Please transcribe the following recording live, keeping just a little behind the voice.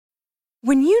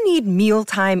When you need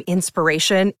mealtime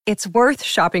inspiration, it's worth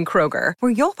shopping Kroger,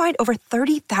 where you'll find over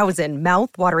 30,000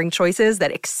 mouth-watering choices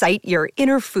that excite your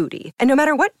inner foodie. And no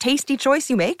matter what tasty choice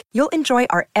you make, you'll enjoy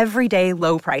our everyday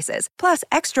low prices, plus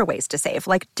extra ways to save,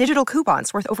 like digital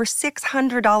coupons worth over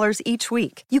 $600 each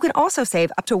week. You can also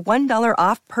save up to $1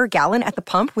 off per gallon at the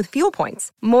pump with fuel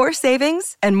points. More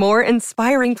savings and more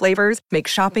inspiring flavors make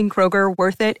shopping Kroger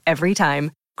worth it every time.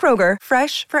 Kroger,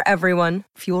 fresh for everyone.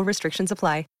 Fuel restrictions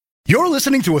apply. You're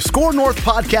listening to a Score North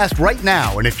podcast right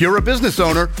now, and if you're a business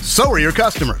owner, so are your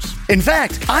customers. In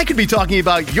fact, I could be talking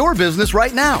about your business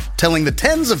right now, telling the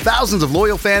tens of thousands of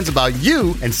loyal fans about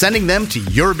you and sending them to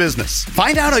your business.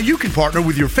 Find out how you can partner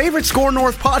with your favorite Score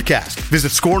North podcast.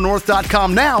 Visit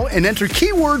scorenorth.com now and enter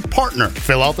keyword partner.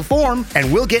 Fill out the form,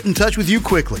 and we'll get in touch with you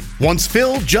quickly. Once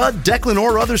Phil, Judd, Declan,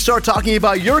 or others start talking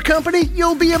about your company,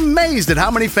 you'll be amazed at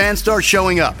how many fans start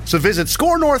showing up. So visit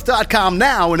scorenorth.com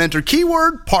now and enter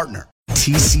keyword partner.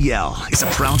 TCL is a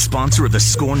proud sponsor of the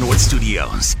Score North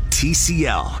Studios.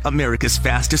 TCL, America's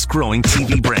fastest growing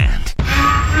TV brand.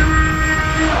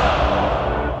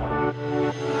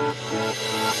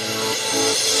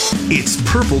 It's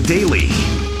Purple Daily.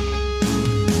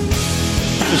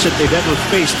 That they've ever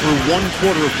faced through one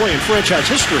quarter of play in franchise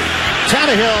history.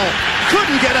 Tannehill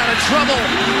couldn't get out of trouble,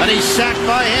 and he's sacked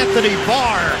by Anthony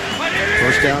Barr.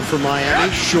 First down for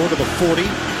Miami, short of the 40.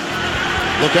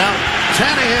 Look out,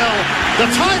 Tannehill. The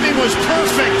timing was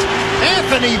perfect.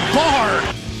 Anthony Barr.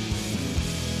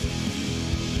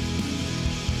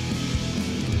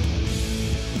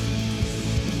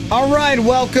 All right,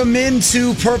 welcome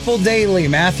into Purple Daily.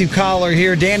 Matthew Collar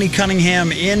here, Danny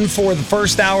Cunningham in for the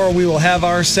first hour. We will have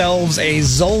ourselves a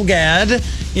Zolgad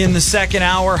in the second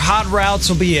hour. Hot Routes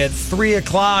will be at 3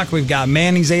 o'clock. We've got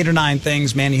Manny's 8 or 9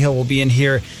 things. Manny Hill will be in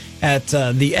here at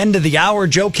the end of the hour.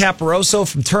 Joe Caporoso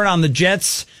from Turn on the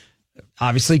Jets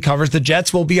obviously covers the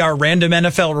Jets, will be our random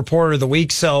NFL reporter of the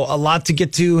week. So a lot to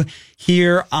get to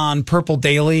here on Purple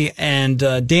Daily. And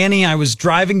Danny, I was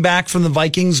driving back from the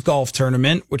Vikings golf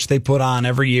tournament, which they put on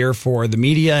every year for the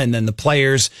media, and then the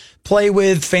players play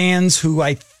with fans who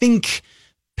I think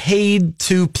paid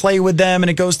to play with them, and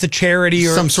it goes to charity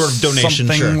or some sort of donation,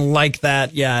 something like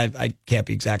that. Yeah, I can't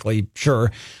be exactly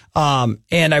sure.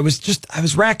 And I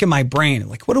was racking my brain.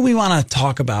 Like, what do we want to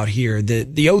talk about here?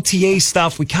 The OTA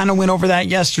stuff, we kind of went over that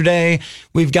yesterday.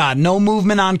 We've got no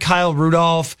movement on Kyle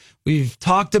Rudolph. We've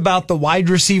talked about the wide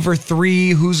receiver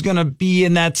 3, who's going to be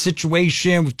in that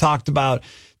situation. We've talked about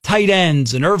tight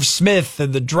ends and Irv Smith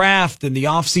and the draft and the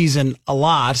offseason a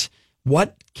lot.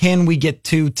 What can we get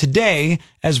to today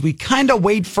as we kind of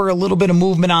wait for a little bit of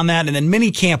movement on that? And then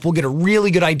mini camp, we'll get a really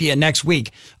good idea next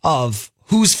week of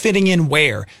who's fitting in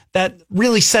where. That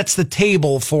really sets the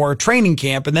table for training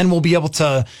camp. And then we'll be able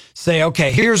to say,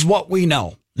 okay, here's what we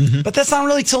know. Mm-hmm. But that's not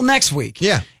really till next week.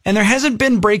 Yeah. And there hasn't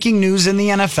been breaking news in the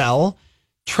NFL.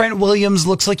 Trent Williams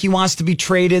looks like he wants to be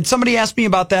traded. Somebody asked me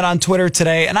about that on Twitter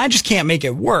today, and I just can't make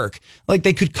it work. Like,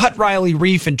 they could cut Riley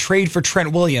Reiff and trade for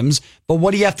Trent Williams, but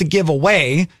what do you have to give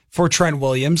away for Trent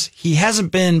Williams? He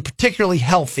hasn't been particularly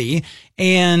healthy.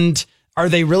 And are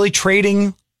they really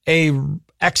trading a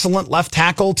excellent left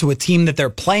tackle to a team that they're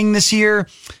playing this year?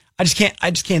 I just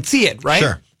can't see it, right?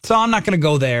 Sure. So I'm not going to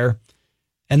go there.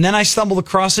 And then I stumbled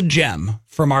across a gem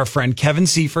from our friend Kevin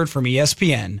Seifert from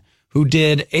ESPN, who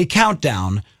did a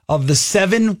countdown of the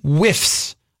 7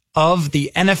 whiffs of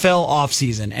the NFL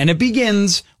offseason. And it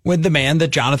begins with the man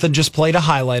that Jonathan just played a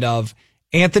highlight of,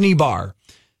 Anthony Barr.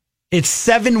 It's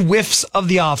 7 whiffs of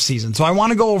the offseason. So I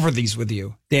want to go over these with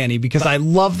you, Danny, because I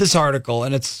love this article,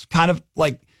 and it's kind of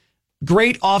like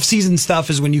great offseason stuff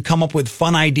is when you come up with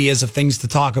fun ideas of things to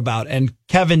talk about. And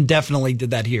Kevin definitely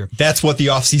did that here. That's what the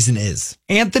offseason is.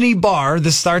 Anthony Barr,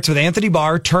 this starts with Anthony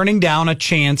Barr turning down a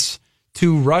chance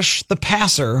to rush the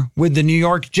passer with the New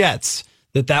York Jets.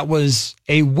 That was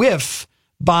a whiff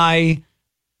by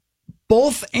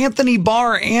both Anthony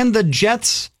Barr and the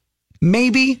Jets,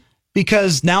 maybe,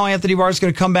 because now Anthony Barr is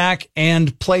going to come back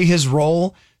and play his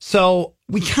role. So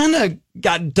we kind of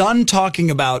got done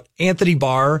talking about Anthony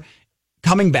Barr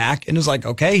coming back, and it was like,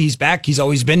 okay, he's back. He's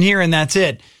always been here, and that's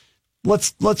it.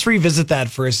 Let's revisit that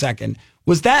for a second.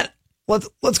 Was that,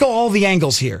 let's go all the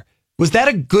angles here. Was that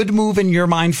a good move in your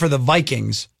mind for the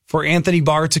Vikings for Anthony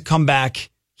Barr to come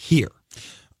back here?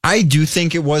 I do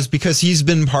think it was because he's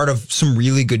been part of some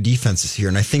really good defenses here.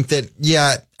 And I think that,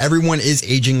 yeah, everyone is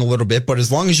aging a little bit, but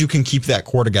as long as you can keep that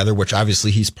core together, which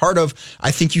obviously he's part of, I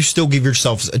think you still give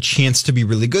yourselves a chance to be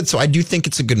really good. So I do think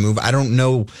it's a good move. I don't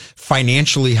know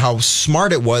financially how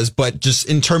smart it was, but just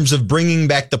in terms of bringing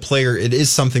back the player, it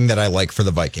is something that I like for the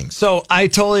Vikings. So I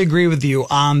totally agree with you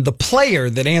on the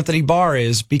player that Anthony Barr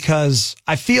is, because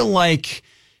I feel like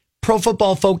Pro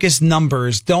Football Focus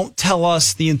numbers don't tell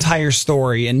us the entire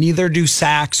story, and neither do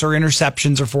sacks or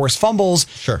interceptions or forced fumbles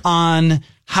on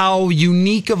how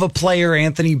unique of a player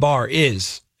Anthony Barr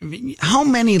is. I mean, how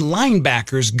many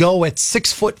linebackers go at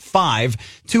 6'5",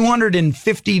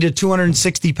 250 to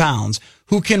 260 pounds,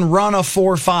 who can run a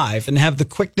 4.5 and have the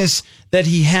quickness that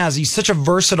he has? He's such a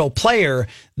versatile player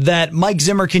that Mike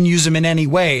Zimmer can use him in any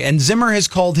way. And Zimmer has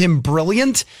called him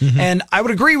brilliant. And I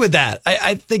would agree with that.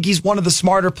 I think he's one of the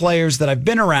smarter players that I've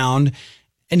been around,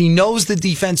 and he knows the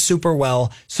defense super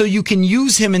well. So you can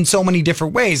use him in so many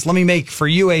different ways. Let me make for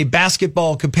you a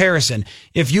basketball comparison.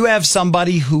 If you have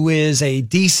somebody who is a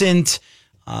decent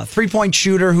 3-point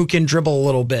shooter who can dribble a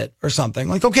little bit or something,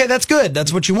 like, okay, that's good.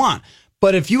 That's what you want.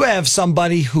 But if you have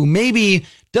somebody who maybe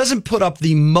doesn't put up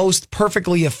the most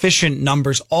perfectly efficient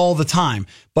numbers all the time,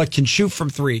 but can shoot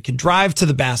from three, can drive to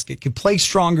the basket, can play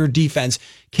stronger defense,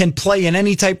 can play in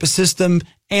any type of system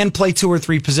and play 2 or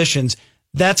 3 positions,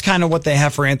 that's kind of what they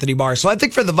have for Anthony Barr. So I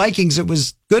think for the Vikings, it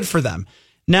was good for them.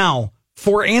 Now,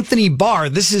 for Anthony Barr,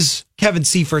 this is Kevin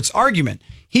Seifert's argument.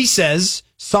 He says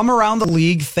some around the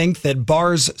league think that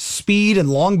Barr's speed and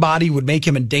long body would make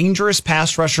him a dangerous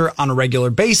pass rusher on a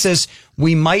regular basis.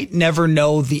 We might never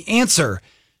know the answer.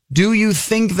 Do you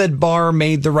think that Barr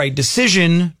made the right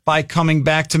decision by coming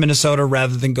back to Minnesota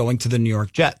rather than going to the New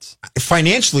York Jets?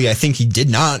 Financially, I think he did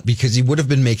not, because he would have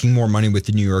been making more money with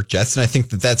the New York Jets. And I think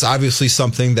that that's obviously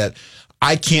something that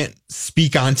I can't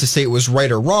speak on to say it was right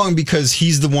or wrong, because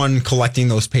he's the one collecting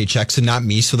those paychecks and not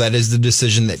me. So that is the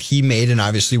decision that he made and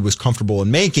obviously was comfortable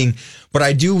in making. But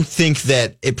I do think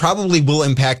that it probably will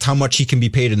impact how much he can be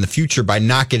paid in the future by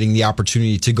not getting the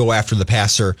opportunity to go after the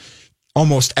passer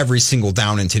almost every single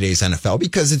down in today's NFL,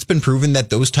 because it's been proven that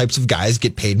those types of guys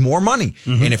get paid more money.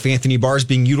 And if Anthony Barr is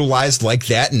being utilized like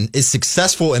that and is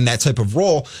successful in that type of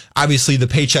role, obviously the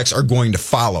paychecks are going to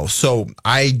follow. So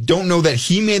I don't know that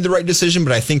he made the right decision,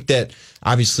 but I think that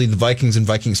obviously the Vikings and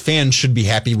Vikings fans should be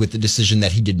happy with the decision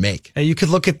that he did make. You could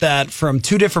look at that from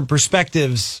 2 different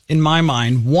perspectives in my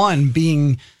mind. One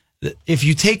being, if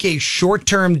you take a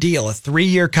short-term deal, a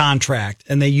 3-year contract,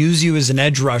 and they use you as an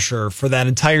edge rusher for that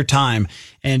entire time,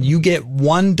 and you get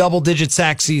 1 double-digit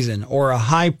sack season or a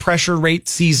high-pressure rate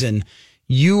season,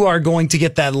 you are going to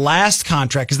get that last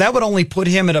contract, because that would only put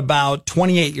him at about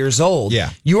 28 years old. Yeah.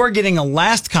 You are getting a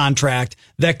last contract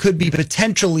that could be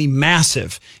potentially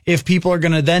massive if people are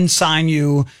going to then sign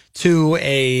you to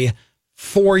a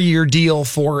 4-year deal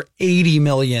for $80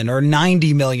 million or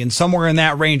 $90 million, somewhere in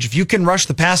that range. If you can rush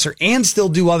the passer and still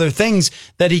do other things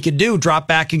that he could do, drop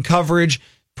back in coverage,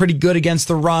 pretty good against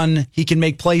the run. He can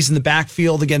make plays in the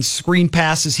backfield against screen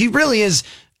passes. He really is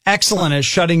excellent at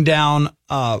shutting down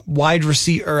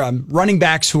running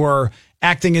backs who are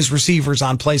acting as receivers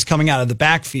on plays coming out of the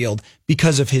backfield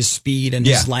because of his speed and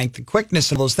his length and quickness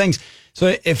and those things.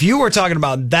 So if you were talking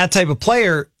about that type of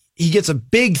player, he gets a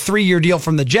big 3-year deal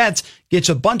from the Jets, gets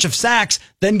a bunch of sacks,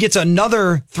 then gets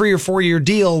another 3 or 4-year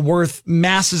deal worth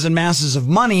masses and masses of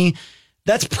money.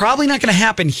 That's probably not going to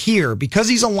happen here because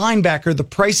he's a linebacker. The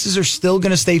prices are still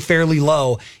going to stay fairly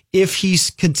low if he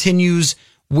continues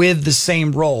with the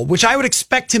same role, which I would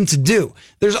expect him to do.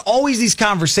 There's always these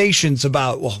conversations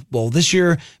about, will this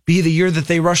year be the year that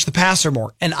they rush the passer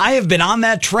more? And I have been on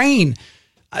that train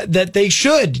that they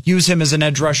should use him as an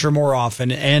edge rusher more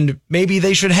often, and maybe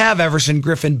they should have Everson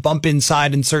Griffin bump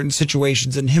inside in certain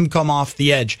situations and him come off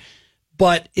the edge.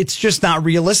 But it's just not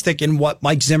realistic in what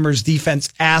Mike Zimmer's defense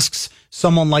asks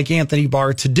someone like Anthony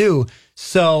Barr to do.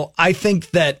 So I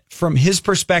think that from his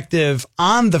perspective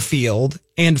on the field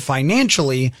and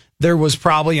financially, there was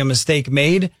probably a mistake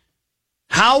made.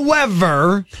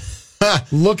 However,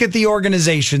 look at the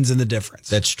organizations and the difference.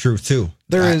 That's true too.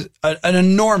 There is an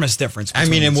enormous difference. I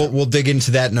mean, and we'll dig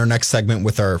into that in our next segment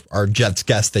with our Jets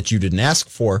guest that you didn't ask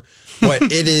for. But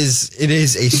it is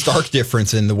a stark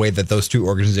difference in the way that those two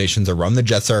organizations are run. The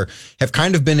Jets have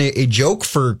kind of been a joke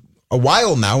for a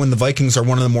while now, and the Vikings are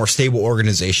one of the more stable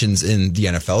organizations in the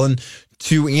NFL. And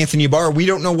to Anthony Barr, we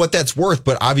don't know what that's worth,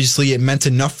 but obviously it meant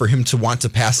enough for him to want to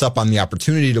pass up on the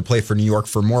opportunity to play for New York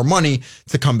for more money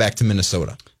to come back to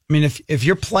Minnesota. I mean, if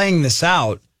you're playing this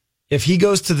out, if he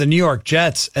goes to the New York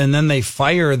Jets and then they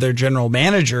fire their general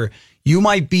manager, you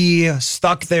might be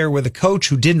stuck there with a coach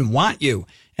who didn't want you.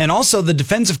 And also the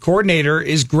defensive coordinator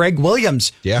is Greg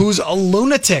Williams, who's a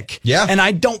lunatic. Yeah. And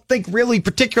I don't think really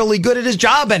particularly good at his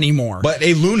job anymore. But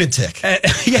a lunatic.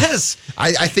 Yes.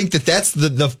 I think that's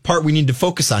the part we need to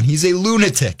focus on. He's a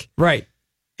lunatic. Right.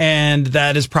 And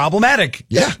that is problematic.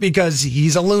 Yeah. Because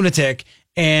he's a lunatic.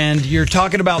 And you're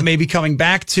talking about maybe coming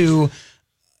back to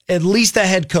at least a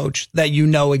head coach that you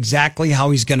know exactly how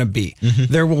he's going to be.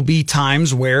 There will be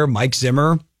times where Mike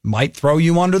Zimmer might throw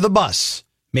you under the bus.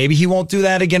 Maybe he won't do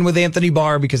that again with Anthony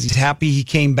Barr because he's happy he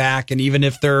came back. And even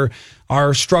if there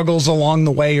are struggles along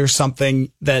the way or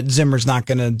something, that Zimmer's not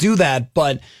going to do that.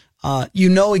 But you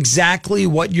know exactly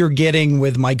what you're getting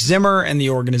with Mike Zimmer and the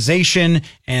organization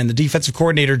and the defensive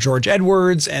coordinator, George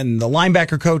Edwards, and the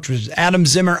linebacker coach was Adam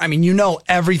Zimmer. I mean, you know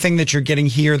everything that you're getting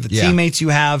here, the teammates you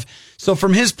have. So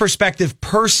from his perspective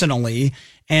personally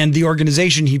and the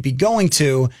organization he'd be going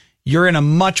to, you're in a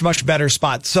much, much better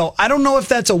spot. So I don't know if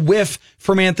that's a whiff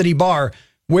from Anthony Barr.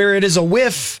 Where it is a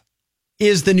whiff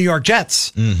is the New York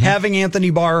Jets. Having Anthony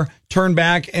Barr turn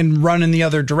back and run in the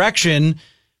other direction,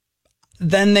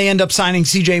 then they end up signing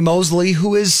C.J. Mosley,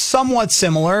 who is somewhat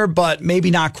similar, but maybe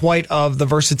not quite of the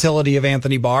versatility of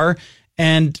Anthony Barr.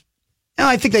 And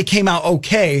I think they came out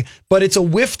okay, but it's a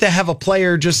whiff to have a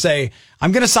player just say,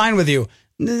 I'm going to sign with you.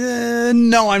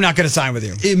 No, I'm not going to sign with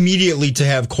you. Immediately to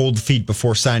have cold feet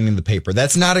before signing the paper.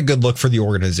 That's not a good look for the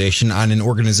organization, on an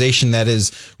organization that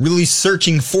is really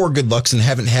searching for good looks and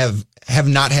have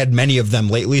not had many of them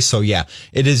lately. So yeah,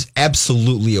 it is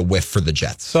absolutely a whiff for the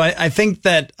Jets. So I think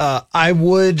that I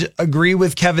would agree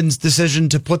with Kevin's decision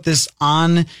to put this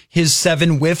on his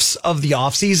 7 whiffs of the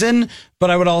offseason. But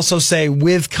I would also say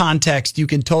with context, you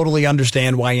can totally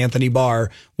understand why Anthony Barr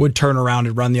would turn around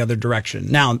and run the other direction.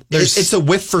 Now, it's a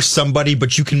whiff for somebody,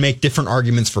 but you can make different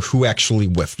arguments for who actually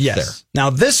whiffed there.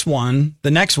 Now, this one, the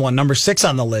next one, number 6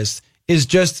 on the list, is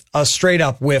just a straight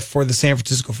up whiff for the San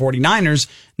Francisco 49ers,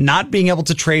 not being able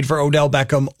to trade for Odell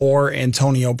Beckham or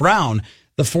Antonio Brown.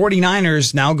 The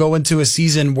 49ers now go into a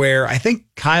season where I think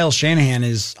Kyle Shanahan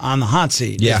is on the hot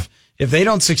seat. Yeah. If they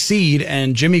don't succeed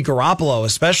and Jimmy Garoppolo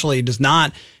especially does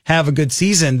not have a good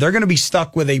season, they're going to be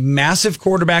stuck with a massive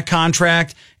quarterback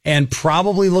contract and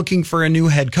probably looking for a new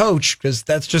head coach because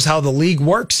that's just how the league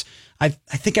works. I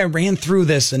think I ran through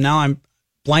this and now I'm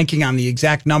blanking on the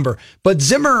exact number, but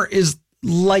Zimmer is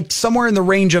like somewhere in the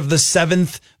range of the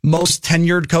 7th most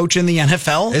tenured coach in the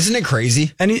NFL. Isn't it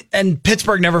crazy? And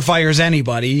Pittsburgh never fires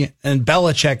anybody, and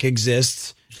Belichick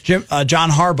exists.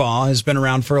 John Harbaugh has been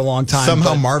around for a long time.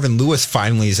 Somehow Marvin Lewis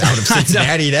finally is out of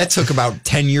Cincinnati. That took about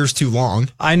 10 years too long.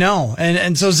 I know.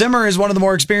 And so Zimmer is one of the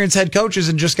more experienced head coaches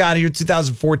and just got here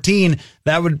 2014.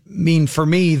 That would mean for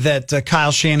me that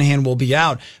Kyle Shanahan will be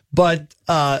out. But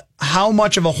how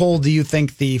much of a hole do you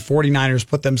think the 49ers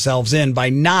put themselves in by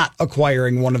not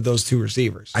acquiring one of those 2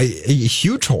 receivers? A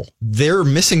huge hole. They're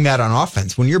missing that on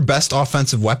offense. When your best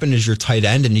offensive weapon is your tight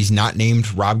end and he's not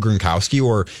named Rob Gronkowski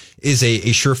or is a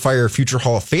surefire future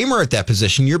Hall of Famer at that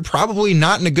position, you're probably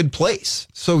not in a good place.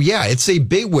 So yeah, it's a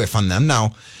big whiff on them.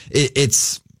 Now,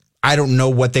 I don't know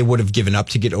what they would have given up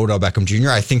to get Odell Beckham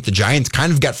Jr. I think the Giants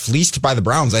kind of got fleeced by the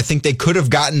Browns. I think they could have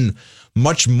gotten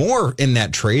much more in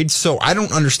that trade. So I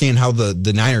don't understand how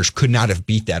the Niners could not have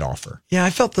beat that offer. Yeah, I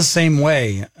felt the same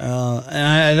way. And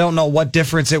I don't know what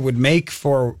difference it would make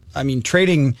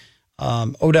trading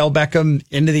Odell Beckham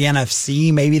into the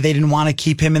NFC. Maybe they didn't want to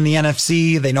keep him in the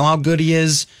NFC. They know how good he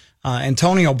is.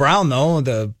 Antonio Brown, though,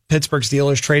 the Pittsburgh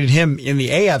Steelers traded him in the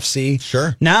AFC.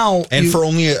 Sure. Now, for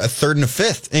only a 3rd and a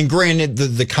 5th. And granted,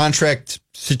 the contract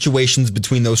situations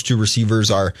between those 2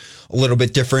 receivers are a little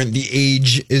bit different. The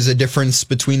age is a difference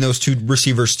between those 2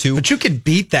 receivers too. But you could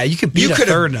beat that. You could beat a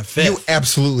 3rd and a 5th. You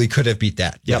absolutely could have beat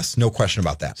that. Yep. Yes, no question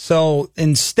about that. So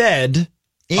instead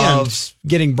of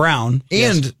getting Brown.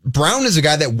 And Brown is a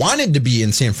guy that wanted to be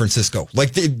in San Francisco.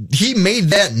 Like he made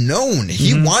that known.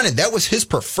 He wanted, that was his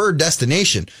preferred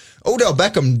destination. Odell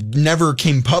Beckham never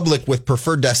came public with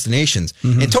preferred destinations.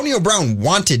 Antonio Brown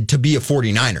wanted to be a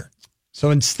 49er. So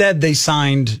instead, they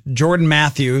signed Jordan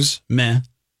Matthews,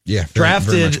 Yeah.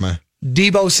 Drafted very much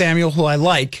Deebo Samuel, who I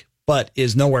like, but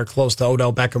is nowhere close to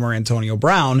Odell Beckham or Antonio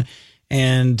Brown.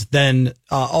 And then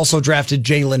also drafted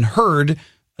Jalen Hurd,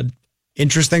 an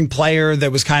interesting player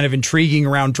that was kind of intriguing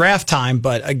around draft time,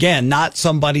 but again, not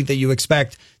somebody that you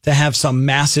expect to have some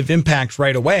massive impact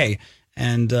right away.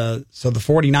 And so the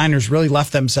 49ers really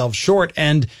left themselves short.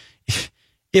 And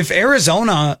if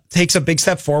Arizona takes a big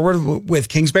step forward with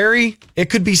Kingsbury, it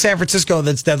could be San Francisco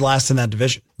that's dead last in that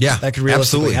division. Yeah, that could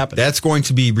realistically happen. That's going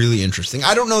to be really interesting.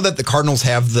 I don't know that the Cardinals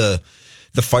have the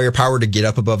the firepower to get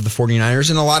up above the 49ers.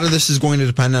 And a lot of this is going to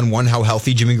depend on, one, how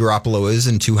healthy Jimmy Garoppolo is,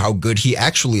 and two, how good he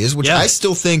actually is, which I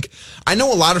still think, I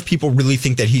know a lot of people really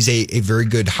think that he's a very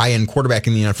good high-end quarterback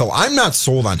in the NFL. I'm not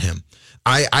sold on him.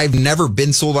 I've never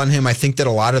been sold on him. I think that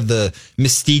a lot of the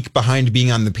mystique behind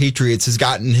being on the Patriots has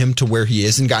gotten him to where he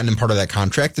is and gotten him part of that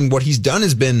contract. And what he's done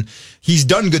has been, he's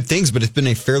done good things, but it's been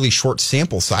a fairly short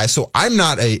sample size. So I'm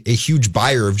not a huge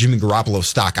buyer of Jimmy Garoppolo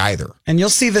stock either. And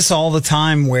you'll see this all the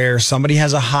time where somebody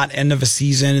has a hot end of a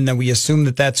season and then we assume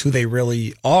that that's who they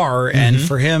really are. And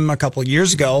for him, a couple of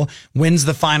years ago, wins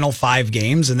the final 5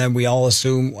 games. And then we all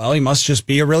assume, well, he must just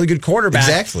be a really good quarterback.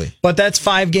 Exactly. But that's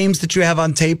 5 games that you have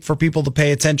on tape for people to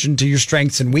pay attention to your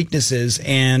strengths and weaknesses.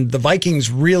 And the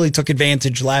Vikings really took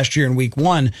advantage last year in week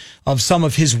 1 of some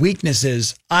of his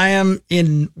weaknesses. I am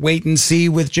in wait and see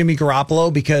with Jimmy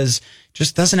Garoppolo because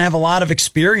just doesn't have a lot of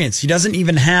experience. He doesn't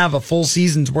even have a full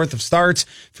season's worth of starts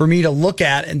for me to look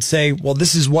at and say, well,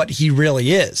 this is what he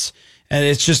really is. And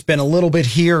it's just been a little bit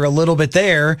here, a little bit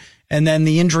there. And then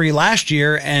the injury last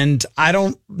year, and I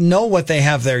don't know what they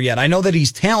have there yet. I know that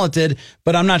he's talented,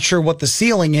 but I'm not sure what the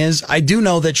ceiling is. I do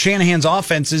know that Shanahan's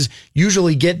offenses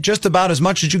usually get just about as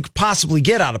much as you could possibly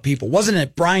get out of people. Wasn't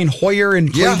it Brian Hoyer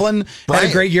in Cleveland had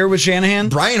a great year with Shanahan?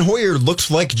 Brian Hoyer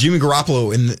looks like Jimmy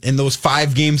Garoppolo in those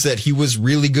 5 games that he was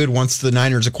really good once the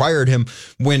Niners acquired him.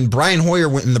 When Brian Hoyer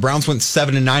went and the Browns went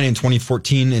 7-9 in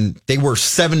 2014, and they were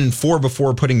 7-4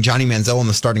 before putting Johnny Manziel in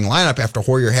the starting lineup after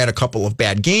Hoyer had a couple of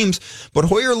bad games. But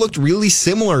Hoyer looked really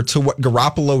similar to what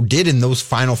Garoppolo did in those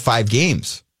final 5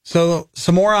 games. So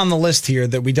some more on the list here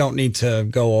that we don't need to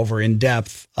go over in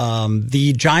depth.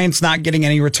 The Giants not getting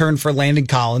any return for Landon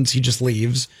Collins. He just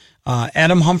leaves.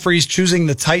 Adam Humphries choosing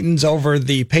the Titans over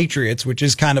the Patriots, which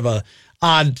is kind of a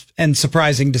odd and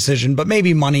surprising decision, but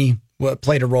maybe money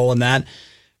played a role in that.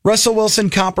 Russell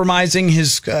Wilson compromising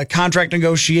his contract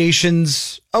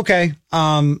negotiations. Okay.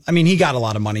 I mean, he got a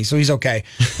lot of money, so he's okay.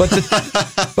 But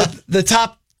the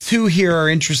top 2 here are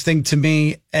interesting to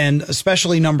me, and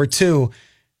especially number 2,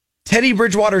 Teddy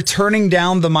Bridgewater turning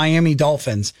down the Miami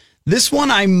Dolphins. This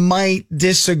one I might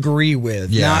disagree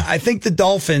with. Yeah. Now, I think the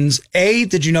Dolphins,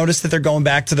 did you notice that they're going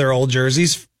back to their old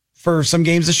jerseys for some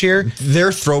games this year?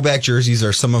 Their throwback jerseys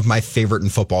are some of my favorite in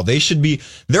football. They should be.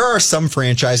 There are some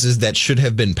franchises that should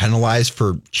have been penalized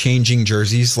for changing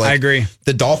jerseys. Like, I agree.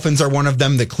 The Dolphins are one of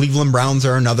them. The Cleveland Browns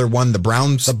are another one. The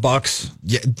Browns, the Bucks,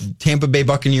 Tampa Bay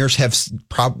Buccaneers have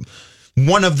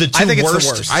one of the 2 I think worst.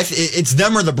 It's the worst. It's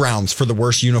them or the Browns for the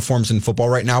worst uniforms in football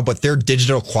right now. But their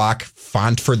digital clock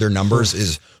font for their numbers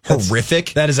is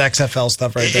horrific. That is XFL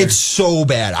stuff right there. It's so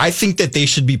bad. I think that they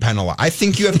should be penalized. I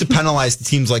think you have to penalize the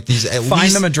teams like these.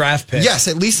 Find them a draft pick. Yes,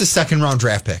 at least a 2nd round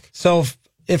draft pick. So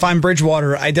if I'm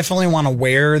Bridgewater, I definitely want to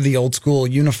wear the old school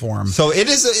uniform. So it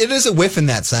is a whiff in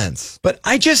that sense. But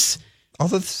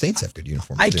although the Saints have good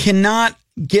uniforms, I cannot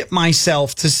get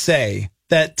myself to say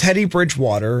that Teddy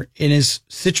Bridgewater, in his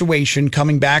situation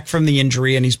coming back from the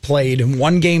injury, and he's played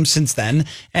 1 game since then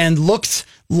and looked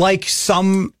like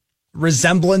some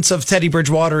resemblance of Teddy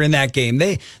Bridgewater in that game.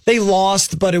 They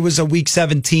lost, but it was a week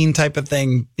 17 type of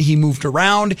thing. He moved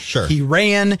around. Sure. He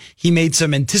ran. He made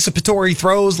some anticipatory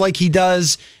throws like he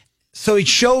does. So he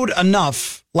showed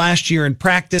enough last year in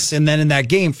practice and then in that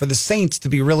game for the Saints to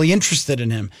be really interested in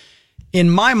him. In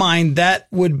my mind, that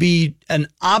would be an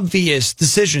obvious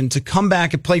decision to come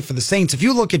back and play for the Saints. If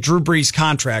you look at Drew Brees'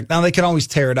 contract, now they can always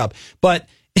tear it up, but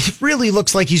it really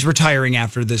looks like he's retiring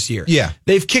after this year. Yeah.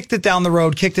 They've kicked it down the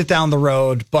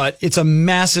road, but it's a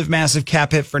massive, massive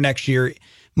cap hit for next year.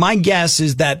 My guess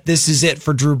is that this is it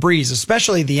for Drew Brees,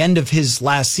 especially at the end of his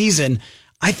last season.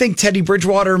 I think Teddy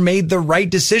Bridgewater made the right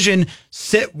decision.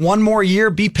 Sit 1 more year,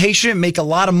 be patient, make a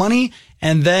lot of money,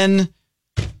 and then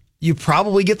you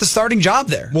probably get the starting job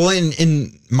there. Well,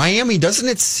 in Miami, doesn't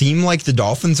it seem like the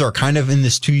Dolphins are kind of in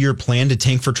this 2-year plan to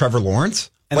tank for Trevor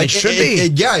Lawrence? And they should be.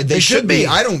 They should be.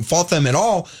 I don't fault them at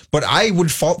all, but I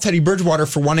would fault Teddy Bridgewater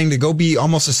for wanting to go be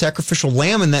almost a sacrificial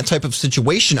lamb in that type of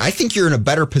situation. I think you're in a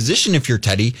better position if you're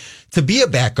Teddy to be a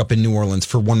backup in New Orleans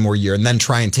for 1 more year and then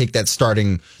try and take that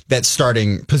starting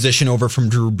position over from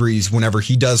Drew Brees whenever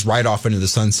he does ride off into the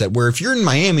sunset. Where if you're in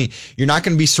Miami, you're not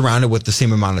going to be surrounded with the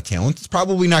same amount of talent. It's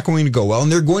probably not going to go well,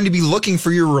 and they're going to be looking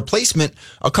for your replacement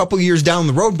a couple years down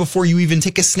the road before you even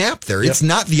take a snap there. Yep. It's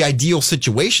not the ideal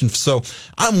situation. So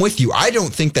I'm with you. I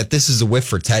don't think that this is a whiff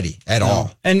for Teddy at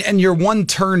all. And you're 1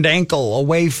 turned ankle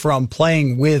away from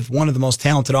playing with one of the most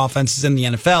talented offenses in the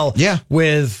NFL. Yeah.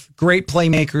 With great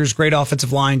playmakers, great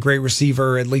offensive line, great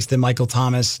receiver, at least in Michael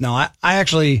Thomas. No, I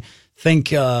actually think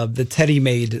that Teddy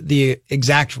made the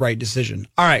exact right decision.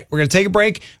 All right, we're going to take a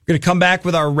break. We're going to come back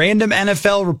with our random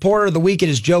NFL reporter of the week. It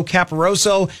is Joe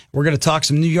Caporoso. We're going to talk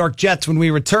some New York Jets when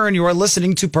we return. You are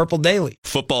listening to Purple Daily.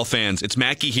 Football fans, it's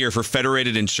Mackie here for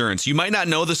Federated Insurance. You might not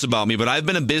know this about me, but I've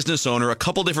been a business owner a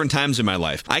couple different times in my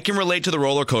life. I can relate to the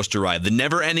roller coaster ride, the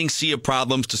never-ending sea of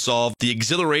problems to solve, the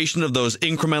exhilaration of those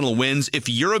incremental wins. If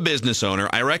you're a business owner,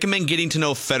 I recommend getting to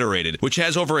know Federated, which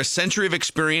has over a century of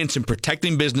experience in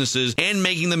protecting businesses and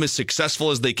making them as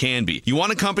successful as they can be. You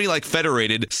want a company like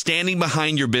Federated standing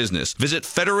behind your business. Visit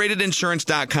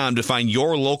federatedinsurance.com to find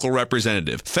your local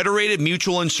representative. Federated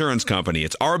Mutual Insurance Company.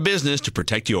 It's our business to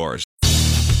protect yours.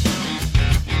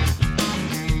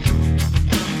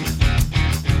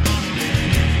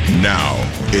 Now,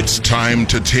 it's time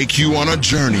to take you on a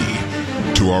journey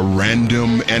to a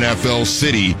random NFL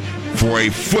city for a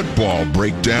football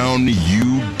breakdown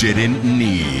you didn't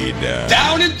need.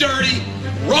 Down and dirty,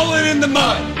 rolling in the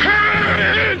mud.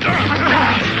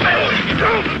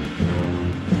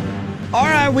 All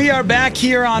right, we are back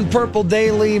here on Purple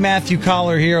Daily. Matthew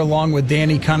Collar here along with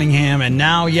Danny Cunningham. And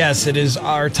now, yes, it is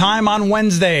our time on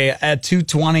Wednesday at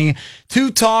 2:20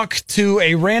 to talk to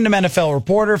a random NFL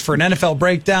reporter for an NFL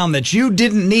breakdown that you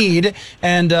didn't need.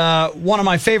 And one of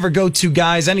my favorite go-to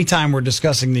guys anytime we're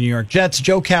discussing the New York Jets,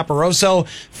 Joe Caporoso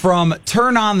from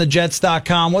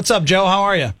TurnOnTheJets.com. What's up, Joe? How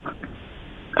are you?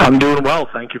 I'm doing well.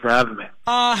 Thank you for having me.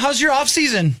 How's your off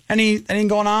season? Anything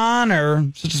going on, or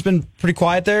has it just been pretty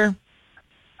quiet there?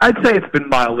 I'd say it's been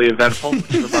mildly eventful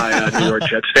by New York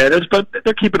Jets standards, but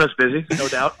they're keeping us busy, no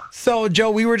doubt. So, Joe,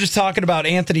 we were just talking about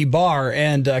Anthony Barr,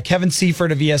 and Kevin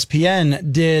Seifert of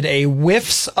ESPN did a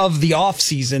whiffs of the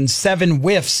offseason, 7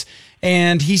 whiffs,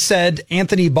 and he said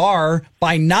Anthony Barr,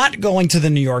 by not going to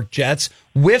the New York Jets,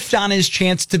 whiffed on his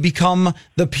chance to become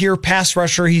the pure pass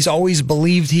rusher he's always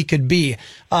believed he could be.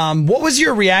 What was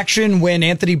your reaction when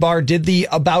Anthony Barr did the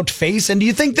about face, and do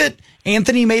you think that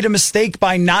Anthony made a mistake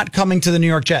by not coming to the New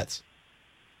York Jets?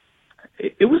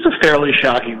 It was a fairly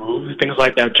shocking move. Things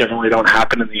like that generally don't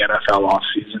happen in the NFL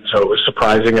offseason, so it was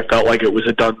surprising. It felt like it was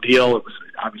a done deal. It was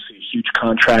obviously a huge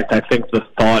contract. I think the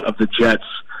thought of the Jets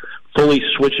fully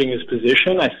switching his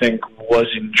position, I think, was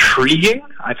intriguing.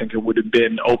 I think it would have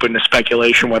been open to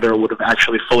speculation whether it would have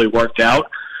actually fully worked out.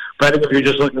 But I think if you're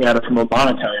just looking at it from a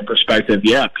monetary perspective,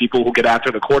 yeah, people who get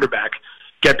after the quarterback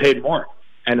get paid more.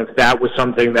 And if that was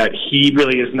something that he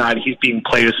really is not, he's being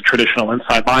played as a traditional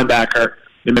inside linebacker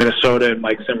in Minnesota and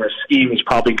Mike Zimmer's scheme. He's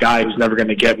probably a guy who's never going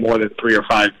to get more than 3 to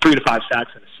 5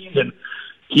 sacks in a season.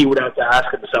 He would have to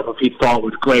ask himself if he thought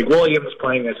with Greg Williams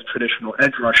playing as a traditional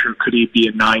edge rusher, could he be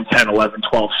a 9, 10, 11,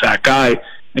 12 sack guy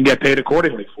and get paid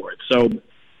accordingly for it? So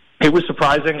it was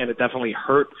surprising, and it definitely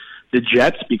hurt the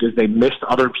Jets because they missed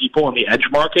other people in the edge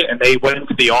market, and they went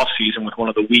into the offseason with one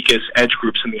of the weakest edge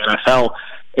groups in the NFL.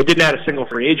 It didn't add a single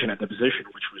free agent at the position,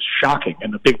 which was shocking.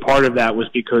 And a big part of that was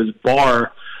because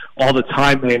Barr, all the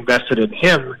time they invested in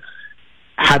him,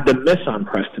 had them miss on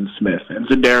Preston Smith and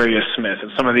Zadarius Smith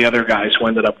and some of the other guys who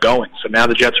ended up going. So now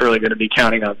the Jets are really going to be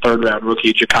counting on third-round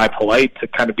rookie Ja'Kai Polite to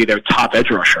kind of be their top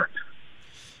edge rusher.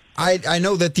 I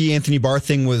know that the Anthony Barr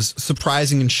thing was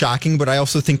surprising and shocking, but I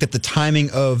also think that the timing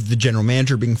of the general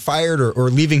manager being fired or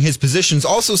leaving his position is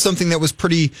also something that was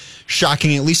pretty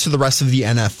shocking, at least to the rest of the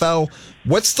NFL.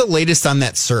 What's the latest on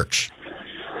that search?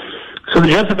 So the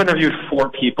Jets have interviewed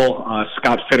 4 people,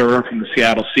 Scott Fitterer from the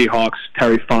Seattle Seahawks,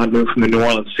 Terry Fontenot from the New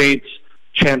Orleans Saints,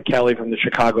 Champ Kelly from the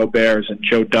Chicago Bears, and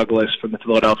Joe Douglas from the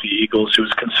Philadelphia Eagles, who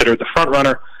was considered the front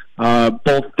runner.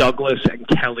 Both Douglas and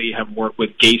Kelly have worked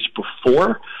with Gase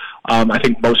before. I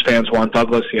think most fans want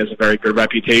Douglas. He has a very good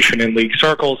reputation in league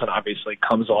circles and obviously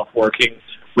comes off working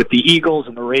with the Eagles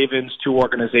and the Ravens, 2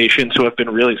 organizations who have been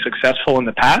really successful in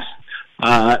the past.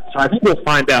 So I think we'll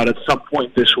find out at some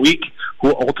point this week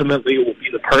who ultimately will be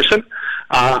the person.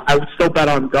 I would still bet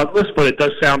on Douglas, but it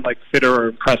does sound like Fitterer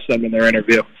impressed them in their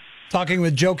interview. Talking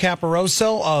with Joe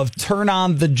Caporoso of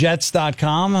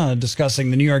TurnOnTheJets.com, discussing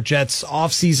the New York Jets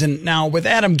offseason. Now, with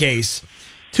Adam Gase,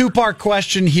 2-part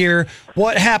question here.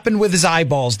 What happened with his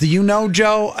eyeballs? Do you know,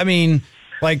 Joe? I mean,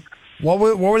 like, what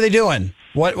were they doing?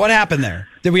 What happened there?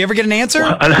 Did we ever get an answer?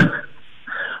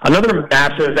 Another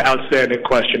massive, outstanding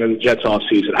question of the Jets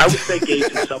offseason. I would say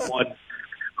Gase is someone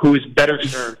who is better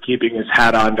served keeping his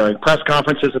hat on during press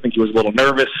conferences. I think he was a little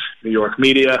nervous. New York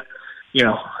media,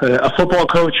 a football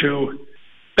coach who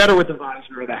better with the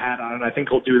visor or the hat on, and I think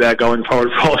he'll do that going forward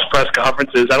for all his press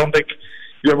conferences. I don't think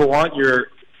you ever want your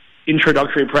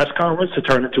introductory press conference to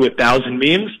turn into 1,000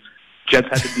 memes. Jets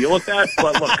had to deal with that.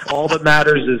 But look, all that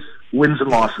matters is wins and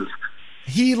losses.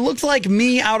 He looked like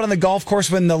me out on the golf course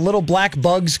when the little black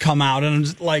bugs come out, and I'm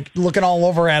just, like looking all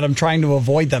over at him, trying to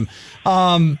avoid them.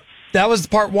 That was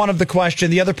part one of the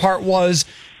question. The other part was,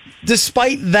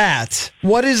 despite that,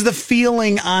 what is the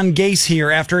feeling on Gase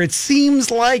here after it seems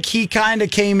like he kind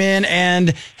of came in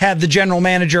and had the general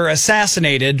manager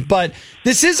assassinated? But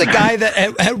this is a guy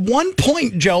that at one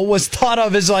point, Joe, was thought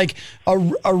of as like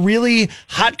a really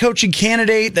hot coaching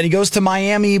candidate. That he goes to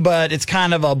Miami, but it's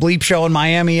kind of a bleep show in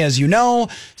Miami, as you know.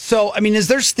 So, I mean, is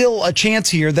there still a chance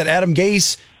here that Adam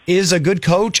Gase is a good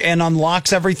coach and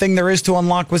unlocks everything there is to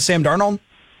unlock with Sam Darnold?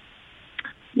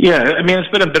 Yeah, I mean, it's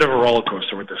been a bit of a roller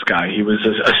coaster with this guy. He was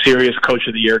a serious Coach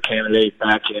of the Year candidate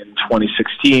back in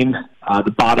 2016.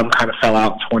 The bottom kind of fell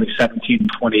out in 2017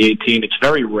 and 2018. It's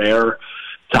very rare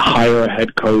to hire a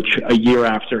head coach a year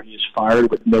after he is fired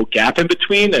with no gap in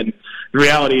between. And the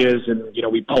reality is, and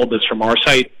we pulled this from our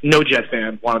site, no Jet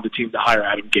fan wanted the team to hire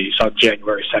Adam Gase on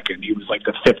January 2nd. He was like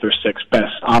the 5th or 6th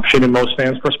best option in most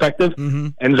fans' perspective.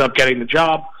 Ends up getting the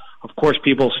job. Of course,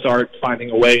 people start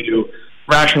finding a way to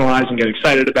rationalize and get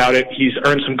excited about it. He's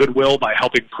earned some goodwill by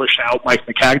helping push out Mike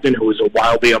Maccagnan, who was a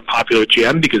wildly unpopular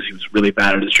GM because he was really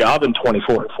bad at his job in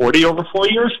 24-40 over 4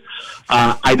 years.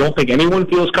 I don't think anyone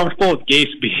feels comfortable with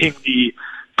Gase being the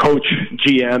coach,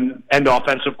 GM, and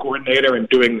offensive coordinator and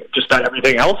doing just about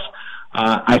everything else.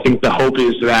 I think the hope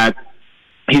is that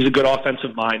he's a good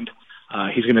offensive mind.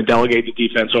 He's going to delegate the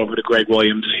defense over to Greg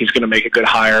Williams. He's going to make a good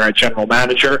hire at general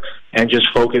manager and just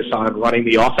focus on running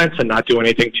the offense and not do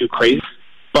anything too crazy.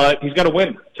 But he's got to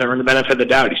win to earn the benefit of the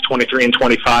doubt. He's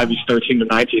 23-25. He's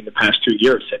 13-19 the past 2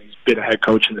 years, and he's been a head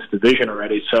coach in this division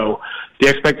already. So the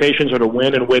expectations are to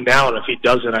win and win now. And if he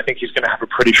doesn't, I think he's going to have a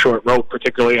pretty short rope,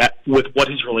 particularly with what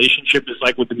his relationship is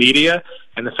like with the media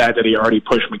and the fact that he already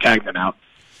pushed Maccagnan out.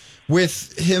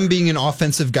 With him being an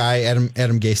offensive guy, Adam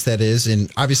Gase, that is, and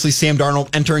obviously Sam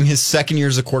Darnold entering his second year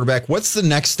as a quarterback, what's the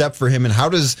next step for him, and how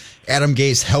does Adam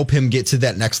Gase help him get to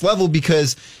that next level?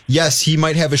 Because, yes, he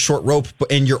might have a short rope,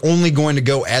 and you're only going to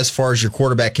go as far as your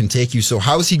quarterback can take you. So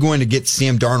how is he going to get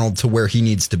Sam Darnold to where he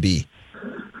needs to be?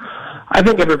 I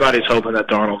think everybody's hoping that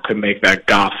Darnold can make that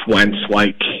Goff-Wentz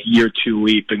like year 2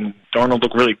 leap, and Darnold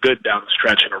looked really good down the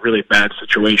stretch in a really bad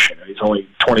situation. He's only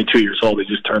 22 years old. He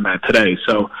just turned that today.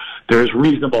 So there's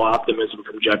reasonable optimism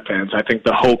from Jet fans. I think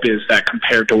the hope is that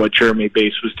compared to what Jeremy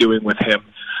Bass was doing with him,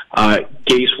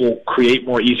 Gase will create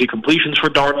more easy completions for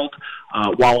Darnold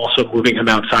while also moving him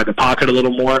outside the pocket a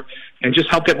little more and just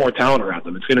help get more talent around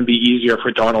him. It's going to be easier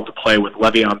for Darnold to play with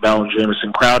Le'Veon Bell and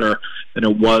Jamison Crowder than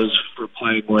it was for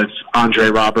playing with Andre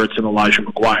Roberts and Elijah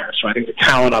McGuire. So I think the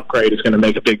talent upgrade is going to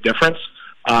make a big difference.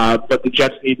 But the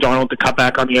Jets need Darnold to cut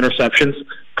back on the interceptions,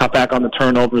 cut back on the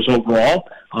turnovers overall,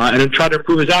 and then try to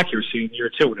improve his accuracy in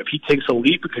year 2. And if he takes a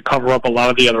leap, it could cover up a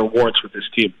lot of the other warts with this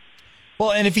team.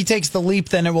 Well, and if he takes the leap,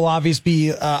 then it will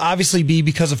obviously be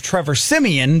because of Trevor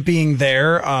Siemian being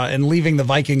there and leaving the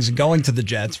Vikings and going to the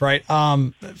Jets, right?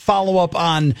 Follow up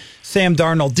on Sam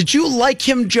Darnold. Did you like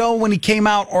him, Joe, when he came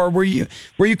out, or were you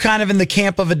kind of in the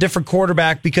camp of a different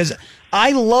quarterback? Because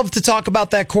I love to talk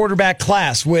about that quarterback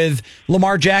class with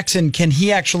Lamar Jackson. Can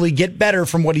he actually get better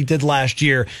from what he did last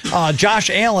year? Josh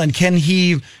Allen, can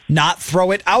he not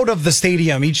throw it out of the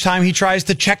stadium each time he tries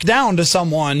to check down to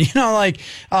someone?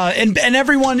 And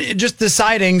everyone just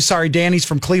deciding, sorry, Danny's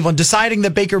from Cleveland, deciding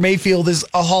that Baker Mayfield is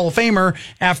a Hall of Famer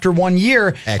after 1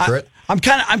 year. Accurate. I'm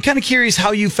kind of curious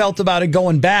how you felt about it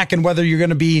going back and whether you're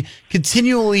going to be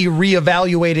continually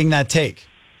reevaluating that take.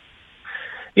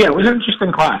 Yeah, it was an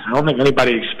interesting class. I don't think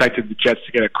anybody expected the Jets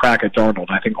to get a crack at Darnold.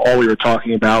 I think all we were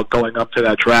talking about going up to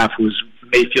that draft was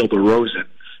Mayfield or Rosen.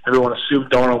 Everyone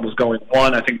assumed Darnold was going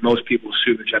 1. I think most people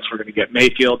assumed the Jets were going to get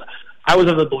Mayfield. I was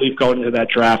of the belief going into that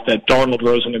draft that Darnold,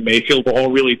 Rosen, and Mayfield were all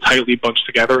really tightly bunched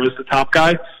together as the top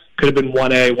guy. Could have been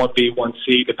 1A, 1B,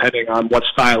 1C, depending on what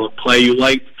style of play you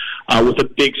liked, with a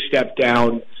big step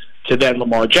down to then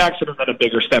Lamar Jackson, and then a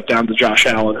bigger step down to Josh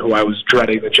Allen, who I was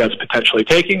dreading the Jets potentially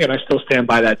taking, and I still stand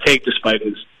by that take despite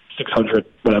his 600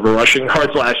 rushing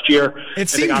yards last year. It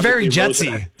seemed very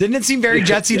Jetsy. Didn't it seem very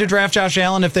Jetsy to draft Josh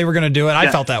Allen if they were going to do it?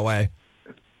 I felt that way.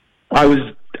 I was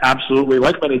absolutely,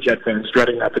 like many Jet fans,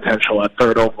 dreading that potential at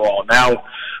 3rd overall. Now,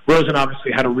 Rosen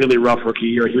obviously had a really rough rookie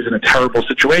year. He was in a terrible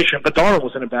situation, but Darnold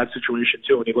was in a bad situation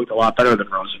too, and he looked a lot better than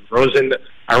Rosen. Rosen,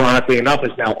 ironically enough, is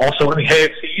now also in the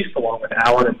AFC East along with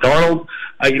Allen and Darnold.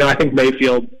 I think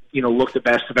Mayfield, looked the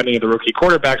best of any of the rookie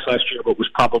quarterbacks last year, but was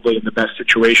probably in the best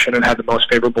situation and had the most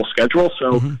favorable schedule.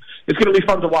 So it's going to be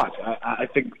fun to watch. I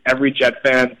think every Jet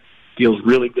fan feels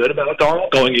really good about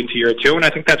Darnold going into year 2, and I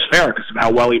think that's fair because of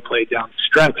how well he played down the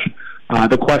stretch.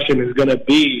 The question is going to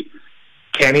be,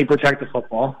 can he protect the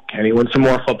football? Can he win some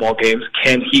more football games?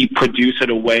 Can he produce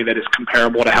in a way that is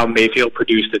comparable to how Mayfield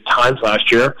produced at times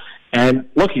last year? And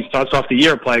look, he starts off the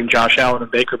year playing Josh Allen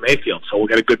and Baker Mayfield, so we'll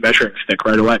get a good measuring stick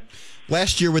right away.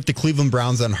 Last year with the Cleveland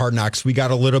Browns on Hard Knocks, we got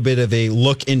a little bit of a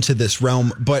look into this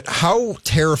realm, but how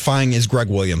terrifying is Greg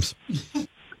Williams?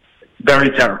 Very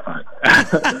terrifying.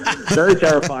 Very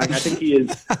terrifying. I think he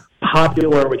is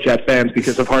popular with Jet fans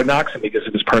because of Hard Knocks and because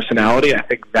of his personality. I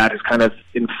think that has kind of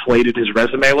inflated his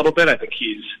resume a little bit. I think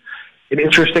he's an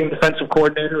interesting defensive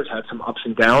coordinator. He's had some ups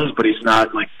and downs, but he's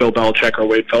not like Bill Belichick or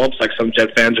Wade Phillips like some Jet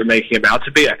fans are making him out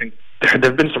to be. I think there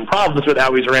have been some problems with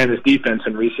how he's ran his defense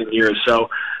in recent years. So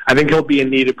I think he'll be in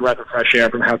need of breath of fresh air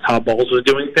from how Todd Bowles was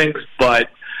doing things. But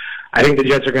I think the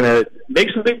Jets are going to make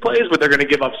some big plays, but they're going to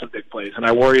give up some big plays. And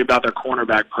I worry about their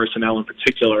cornerback personnel in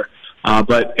particular.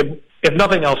 But if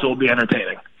nothing else, it will be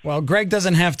entertaining. Well, Greg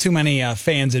doesn't have too many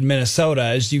fans in Minnesota,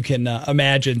 as you can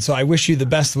imagine, so I wish you the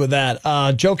best with that.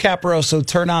 Joe Caporoso,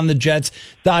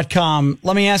 turnonthejets.com.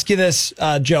 Let me ask you this,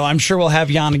 Joe. I'm sure we'll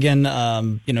have you on again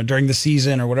during the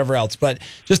season or whatever else, but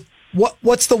just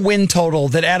what's the win total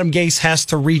that Adam Gase has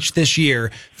to reach this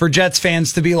year for Jets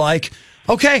fans to be like,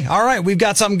 okay, all right, we've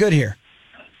got something good here?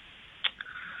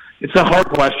 It's a hard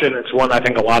question. It's one I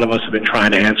think a lot of us have been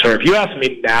trying to answer. If you ask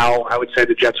me now, I would say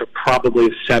the Jets are probably a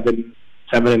 7-9,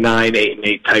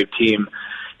 8-8 type team.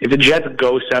 If the Jets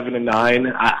go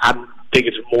 7-9, I think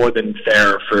it's more than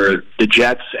fair for the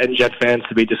Jets and Jet fans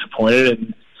to be disappointed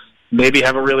and maybe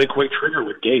have a really quick trigger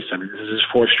with Gase. I mean, this is his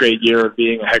fourth straight year of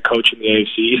being a head coach in the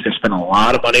AFC East. They spent a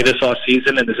lot of money this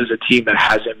offseason, and this is a team that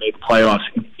hasn't made the playoffs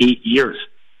in 8 years.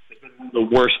 They've been one of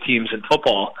the worst teams in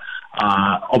football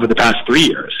over the past 3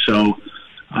 years. So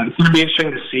it's going to be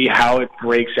interesting to see how it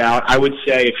breaks out. I would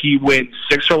say if he wins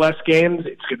 6 or less games,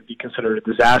 it's going to be considered a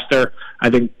disaster. I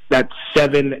think that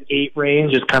 7-8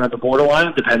 range is kind of the borderline.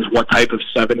 It depends what type of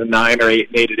 7-9 or 8-8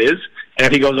 it is. And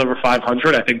if he goes over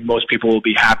 500, I think most people will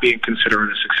be happy and consider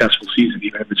it a successful season,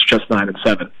 even if it's just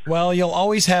 9-7. Well, you'll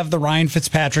always have the Ryan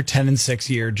Fitzpatrick 10-6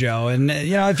 year, Joe. And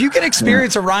if you can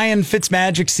experience a Ryan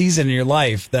Fitzmagic season in your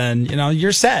life, then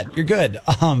you're set. You're good.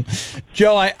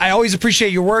 Joe, I always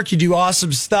appreciate your work. You do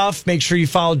awesome stuff. Make sure you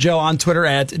follow Joe on Twitter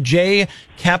at jcaporoso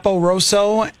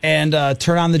and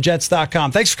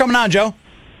turnonthejets.com. Thanks for coming on, Joe.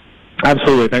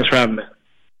 Absolutely. Thanks for having me.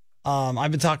 I've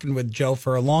been talking with Joe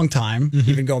for a long time,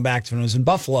 even going back to when I was in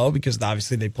Buffalo, because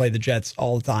obviously they play the Jets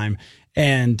all the time.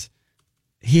 And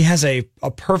he has a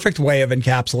perfect way of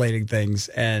encapsulating things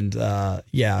and,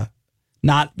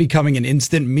 not becoming an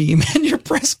instant meme in your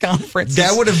press conference.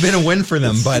 That would have been a win for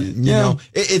them. But,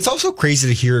 it's also crazy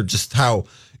to hear just how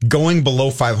going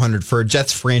below 500 for a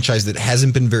Jets franchise that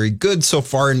hasn't been very good so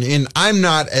far. And I'm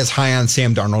not as high on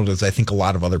Sam Darnold as I think a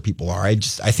lot of other people are. I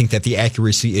think that the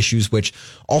accuracy issues, which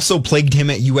also plagued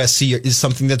him at USC, is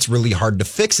something that's really hard to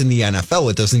fix in the NFL.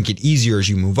 It doesn't get easier as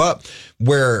you move up,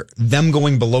 where them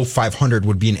going below 500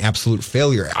 would be an absolute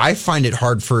failure. I find it's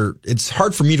hard for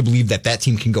me to believe that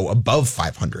team can go above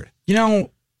 500.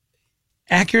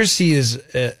 Accuracy is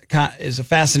a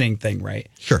fascinating thing, right?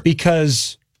 Sure.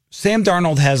 Because Sam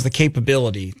Darnold has the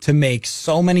capability to make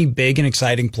so many big and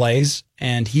exciting plays,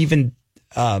 and he even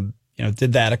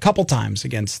did that a couple times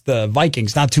against the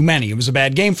Vikings. Not too many. It was a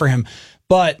bad game for him,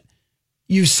 but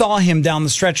you saw him down the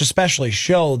stretch especially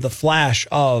show the flash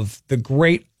of the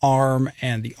great arm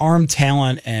and the arm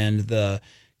talent and the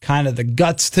kind of the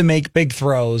guts to make big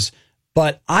throws.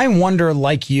 But I wonder,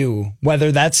 like you,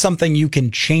 whether that's something you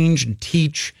can change and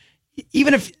teach,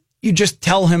 even if you just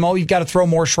tell him, you've got to throw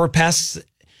more short passes.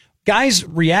 Guys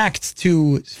react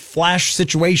to flash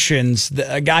situations.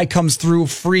 A guy comes through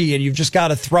free and you've just got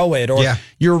to throw it, or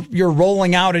you're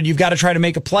rolling out and you've got to try to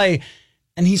make a play.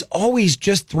 And he's always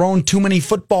just thrown too many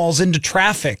footballs into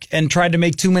traffic and tried to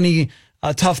make too many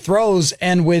tough throws.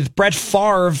 And with Brett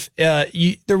Favre,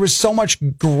 there was so much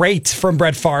great from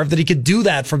Brett Favre that he could do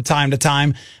that from time to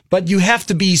time. But you have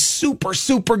to be super,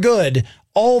 super good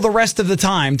all the rest of the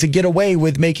time to get away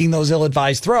with making those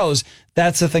ill-advised throws.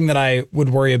 That's the thing that I would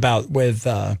worry about with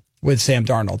Sam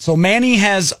Darnold. So Manny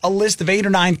has a list of 8 or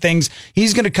 9 things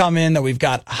he's going to come in that we've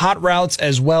got hot routes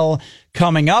as well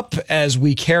coming up as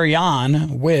we carry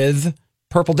on with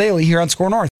Purple Daily here on Score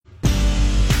North.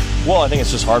 Well, I think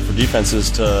it's just hard for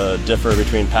defenses to differ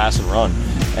between pass and run,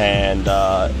 and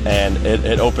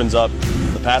it opens up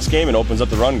the pass game and opens up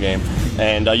the run game.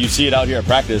 And you see it out here at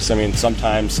practice. I mean,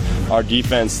 sometimes our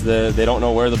defense, they don't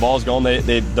know where the ball's going.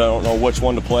 They don't know which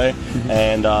one to play.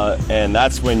 And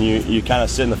that's when you kind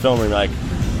of sit in the film and you're like,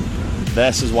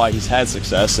 this is why he's had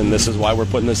success, and this is why we're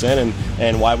putting this in,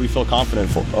 and why we feel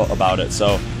confident about it.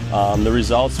 So the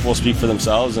results will speak for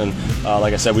themselves, and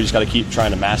like I said, we just got to keep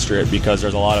trying to master it, because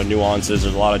there's a lot of nuances,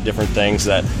 there's a lot of different things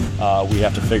that we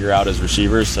have to figure out as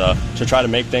receivers to try to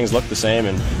make things look the same,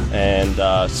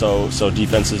 and so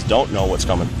defenses don't know what's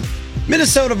coming.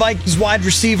 Minnesota Vikings wide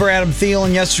receiver Adam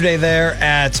Thielen yesterday there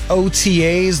at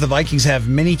OTAs. The Vikings have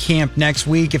mini camp next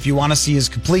week. If you want to see his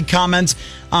complete comments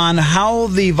on how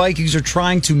the Vikings are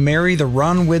trying to marry the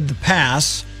run with the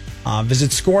pass, visit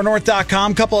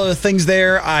scorenorth.com. Couple of things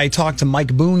there. I talked to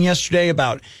Mike Boone yesterday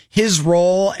about his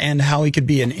role and how he could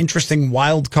be an interesting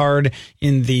wild card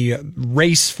in the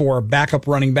race for backup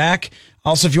running back.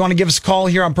 Also, if you want to give us a call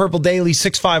here on Purple Daily,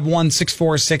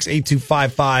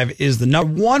 651-646-8255 is the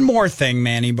number. One more thing,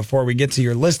 Manny, before we get to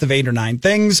your list of 8 or 9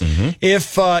 things. Mm-hmm.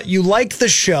 If you like the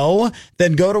show,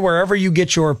 then go to wherever you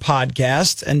get your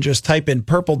podcast and just type in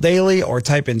Purple Daily or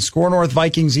type in Score North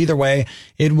Vikings. Either way,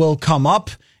 it will come up,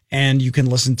 and you can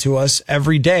listen to us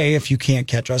every day if you can't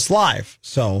catch us live.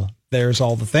 So there's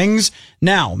all the things.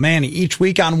 Now, Manny, each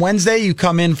week on Wednesday, you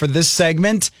come in for this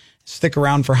segment. Stick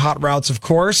around for Hot Routes, of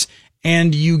course.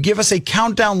 And you give us a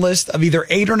countdown list of either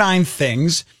 8 or 9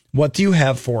 things. What do you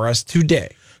have for us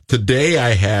today? Today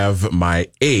I have my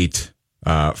 8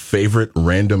 favorite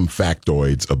random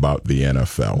factoids about the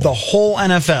NFL. The whole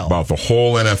NFL. About the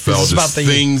whole NFL. Just about the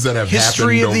things that have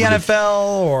history happened. History of the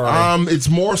NFL? Or it's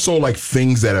more so like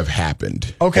things that have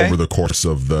happened over the course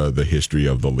of the history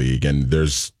of the league. And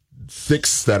there's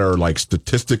 6 that are like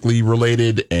statistically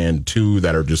related and 2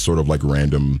 that are just sort of like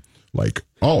random, like,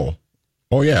 oh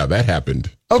yeah, that happened.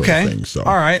 Okay. Sort of thing, so.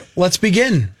 All right. Let's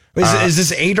begin. Is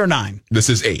this 8 or 9? This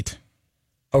is 8.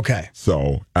 Okay.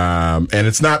 So, and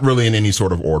it's not really in any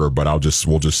sort of order, but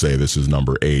we'll just say this is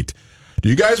number 8. Do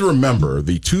you guys remember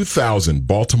the 2000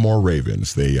 Baltimore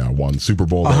Ravens? They won Super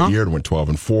Bowl that year and went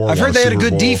 12-4. I've heard they had a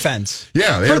good defense.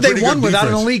 Yeah, they won without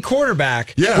an elite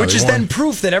quarterback. Yeah, which is then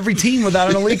proof that every team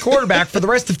without an elite quarterback for the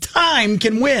rest of time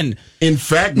can win. In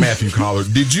fact, Matthew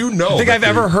Collard, did you know? Think I've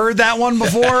ever heard that one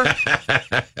before?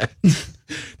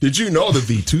 Did you know that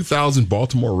the 2000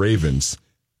 Baltimore Ravens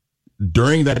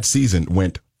during that season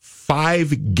went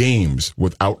 5 games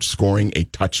without scoring a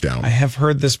touchdown? I have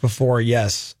heard this before,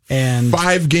 yes. And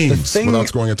 5 games without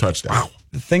scoring a touchdown. Wow.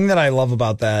 The thing that I love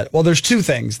about that, well, there's 2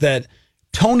 things. That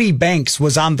Tony Banks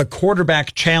was on the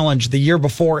quarterback challenge the year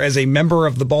before as a member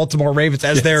of the Baltimore Ravens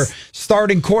as their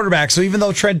starting quarterback. So even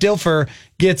though Trent Dilfer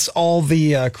gets all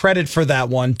the credit for that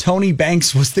one, Tony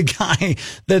Banks was the guy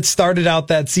that started out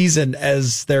that season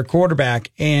as their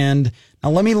quarterback. And now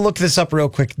let me look this up real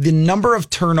quick. The number of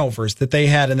turnovers that they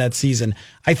had in that season,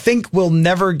 I think will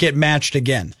never get matched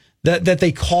again, that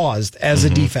they caused as a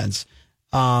defense.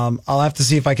 I'll have to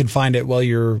see if I can find it while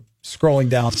you're scrolling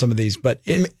down some of these, but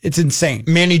it's insane.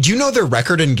 Manny, do you know their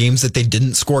record in games that they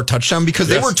didn't score a touchdown? Because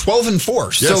they were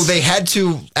 12-4, so they had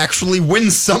to actually win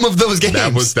some of those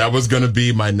games. That was going to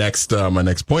be my next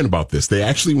point about this. They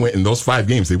actually went in those 5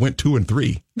 games. They went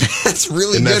 2-3. That's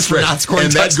really good for not scoring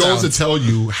touchdowns. And that goes to tell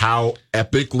you how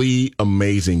epically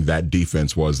amazing that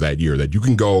defense was that year. That you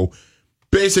can go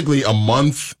basically a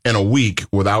month and a week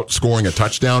without scoring a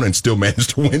touchdown and still manage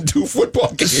to win 2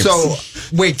 football games. So,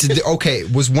 wait,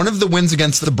 was one of the wins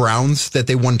against the Browns that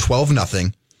they won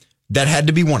 12-0? That had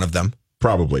to be one of them.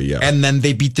 Probably, yeah. And then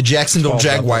they beat the Jacksonville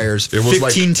Jaguars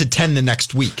 15-10 the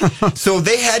next week. So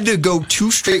they had to go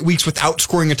 2 straight weeks without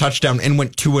scoring a touchdown and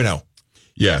went 2-0.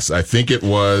 Yes, I think it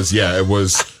was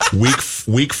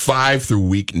week 5 through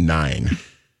week 9.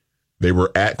 They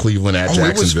were at Cleveland, at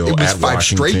Jacksonville, it was at 5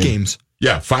 Washington. straight games.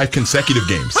 Yeah, 5 consecutive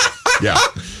games. Yeah,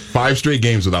 5 straight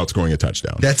games without scoring a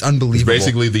touchdown. That's unbelievable.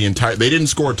 Basically, they didn't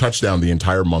score a touchdown the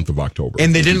entire month of October.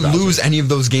 And they didn't lose any of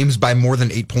those games by more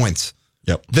than 8 points.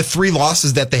 Yep. The 3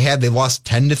 losses that they had, they lost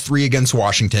 10-3 against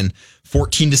Washington,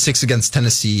 14-6 against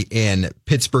Tennessee, and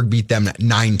Pittsburgh beat them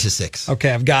 9-6.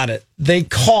 Okay, I've got it. They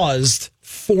caused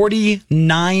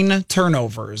 49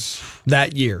 turnovers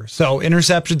that year. So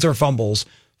interceptions or fumbles.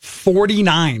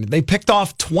 49. They picked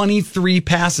off 23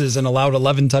 passes and allowed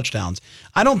 11 touchdowns.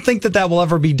 I don't think that will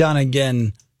ever be done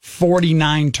again.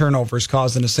 49 turnovers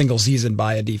caused in a single season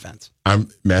by a defense. I'm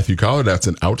Matthew Collard. That's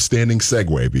an outstanding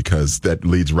segue because that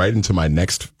leads right into my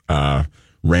next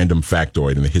random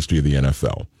factoid in the history of the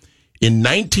NFL. In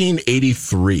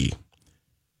 1983,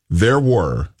 there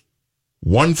were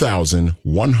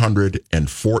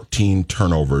 1,114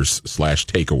 turnovers /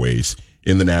 takeaways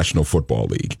in the National Football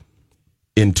League.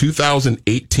 In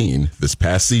 2018, this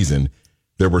past season,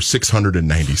 there were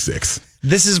 696.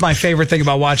 This is my favorite thing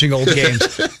about watching old games.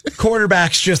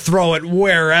 Quarterbacks just throw it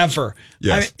wherever.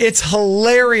 Yes. I mean, it's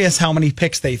hilarious how many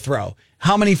picks they throw.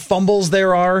 how many fumbles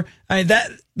there are. I mean,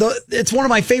 it's one of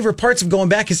my favorite parts of going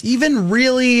back is even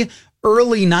really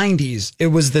early 90s, it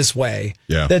was this way.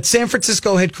 Yeah. That San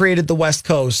Francisco had created the West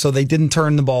Coast, so they didn't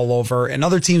turn the ball over, and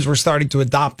other teams were starting to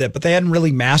adopt it, but they hadn't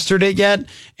really mastered it yet.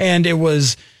 And it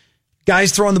was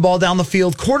guys throwing the ball down the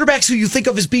field, quarterbacks who you think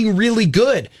of as being really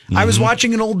good. Mm-hmm. I was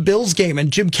watching an old Bills game,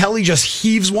 and Jim Kelly just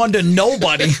heaves one to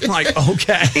nobody. Like,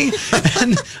 okay.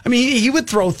 And I mean, he would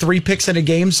throw 3 picks in a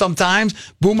game sometimes.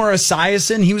 Boomer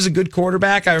Esiason, he was a good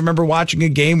quarterback. I remember watching a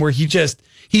game where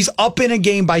he's up in a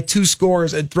game by 2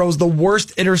 scores and throws the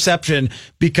worst interception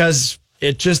because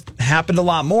it just happened a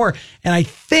lot more. And I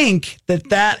think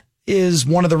that is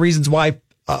one of the reasons why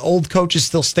old coaches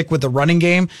still stick with the running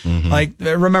game. Mm-hmm. Like,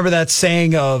 remember that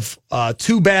saying of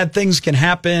 2 bad things can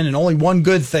happen and only 1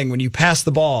 good thing when you pass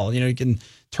the ball. You can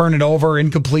turn it over,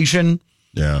 incompletion.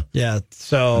 Yeah. Yeah.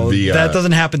 So that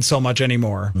doesn't happen so much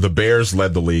anymore. The Bears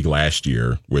led the league last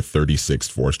year with 36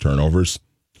 forced turnovers.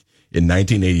 In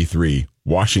 1983,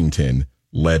 Washington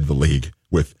led the league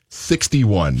with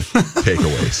 61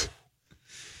 takeaways.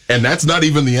 And that's not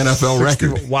even the NFL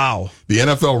record. Wow. The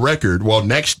NFL record,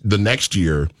 the next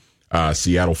year,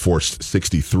 Seattle forced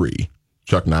 63.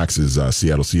 Chuck Knox's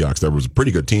Seattle Seahawks, that was a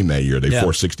pretty good team that year. They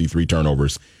forced 63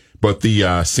 turnovers. But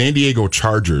the San Diego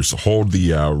Chargers hold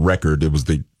the record.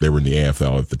 They were in the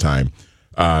AFL at the time.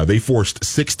 They forced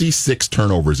 66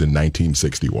 turnovers in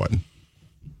 1961.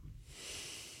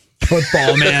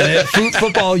 Football, man.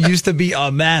 Football used to be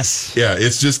a mess. Yeah,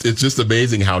 it's just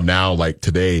amazing how now, like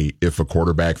today, if a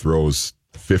quarterback throws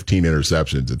 15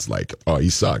 interceptions, it's like, oh,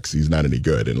 he sucks. He's not any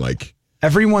good. And like,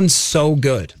 everyone's so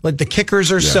good. Like, the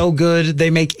kickers are so good. They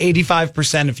make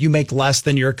 85%. If you make less,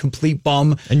 then you're a complete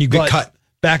bum. And you get cut.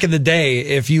 Back in the day,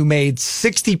 if you made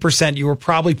 60%, you were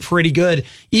probably pretty good.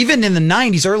 Even in the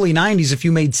 90s, early 90s, if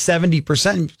you made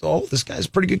 70%, oh, this guy's a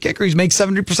pretty good kicker. He's made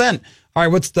 70%. All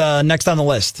right, what's the next on the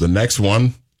list? The next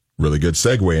one, really good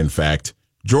segue, in fact,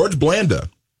 George Blanda,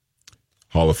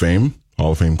 Hall of Fame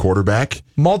quarterback.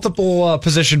 Multiple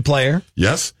position player.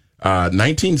 Yes.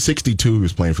 1962, he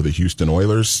was playing for the Houston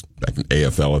Oilers, back in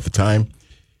AFL at the time.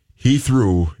 He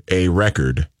threw a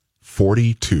record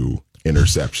 42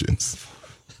 interceptions.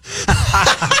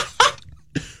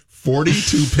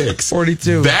 42 picks.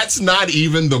 42. That's not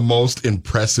even the most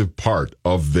impressive part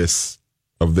of this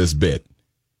bit.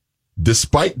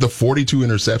 Despite the 42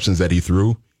 interceptions that he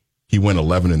threw, he went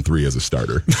 11-3 as a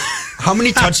starter. How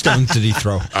many touchdowns did he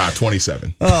throw?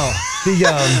 27. Oh,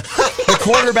 the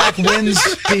quarterback wins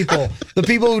people. The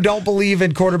people who don't believe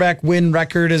in quarterback win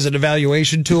record as an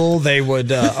evaluation tool, they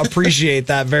would appreciate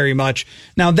that very much.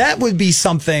 Now, that would be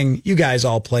something, you guys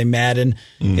all play Madden.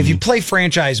 Mm-hmm. If you play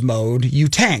franchise mode, you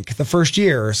tank the first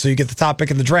year, so you get the top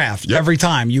pick in the draft. Yep. Every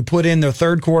time you put in the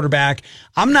 3rd quarterback.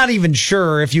 I'm not even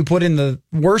sure if you put in the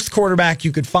worst quarterback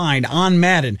you could find on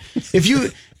Madden.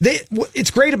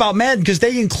 It's great about Madden because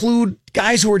they include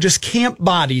guys who are just camp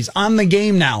bodies on the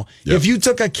game now. Yep. If you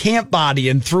took a camp body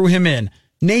and threw him in,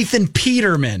 Nathan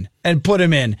Peterman, and put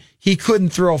him in, he couldn't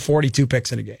throw 42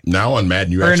 picks in a game. Now on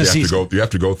Madden, you actually have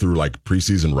to go through like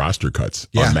preseason roster cuts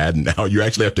on Madden. Now you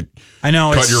actually have to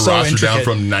cut your roster down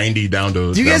from 90 down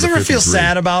to. Do you guys ever feel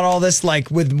sad about all this?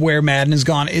 Like with where Madden has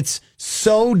gone, it's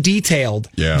so detailed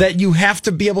that you have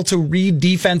to be able to read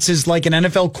defenses like an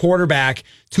NFL quarterback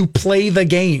to play the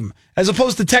game, as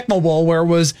opposed to Tecmo Bowl, where it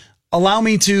was allow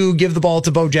me to give the ball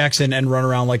to Bo Jackson and run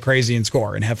around like crazy and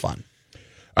score and have fun.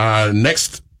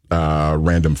 Next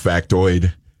random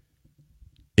factoid.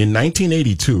 In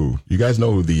 1982, you guys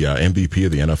know who the MVP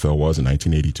of the NFL was in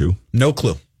 1982? No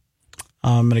clue.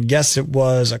 I'm going to guess it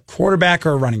was a quarterback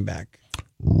or a running back.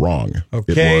 Wrong.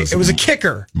 Okay. It was a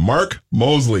kicker. Mark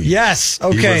Mosley. Yes.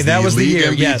 Okay. That was the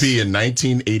year. MVP in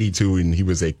 1982, and he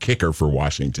was a kicker for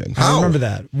Washington. I remember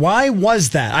that. Why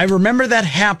was that? I remember that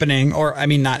happening, or I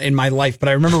mean, not in my life, but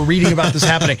I remember reading about this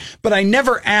happening, but I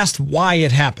never asked why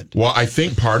it happened. Well, I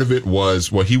think part of it was,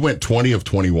 he went 20 of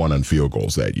 21 on field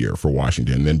goals that year for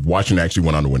Washington. And then Washington actually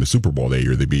went on to win the Super Bowl that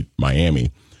year. They beat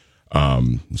Miami,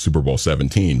 Super Bowl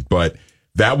 17. But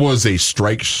that was a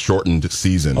strike-shortened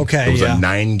season. Okay, it was a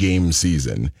 9-game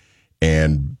season.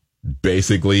 And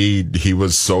basically, he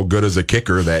was so good as a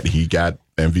kicker that he got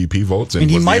MVP votes.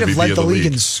 And he might have led the league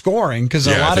in scoring, because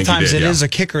a lot of times it is a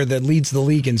kicker that leads the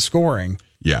league in scoring.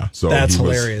 Yeah. So that's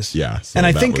hilarious. Yeah. So and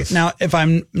I think, now, if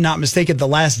I'm not mistaken, the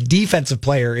last defensive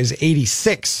player is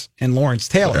 86 in Lawrence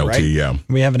Taylor, LT, right? Yeah.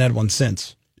 We haven't had one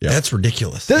since. Yeah. That's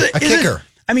ridiculous. A kicker.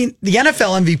 I mean, the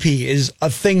NFL MVP is a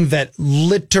thing that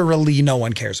literally no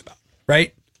one cares about,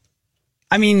 right?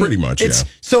 I mean, pretty much, it's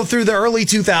so through the early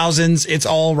 2000s, it's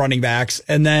all running backs,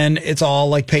 and then it's all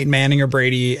like Peyton Manning or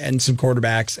Brady and some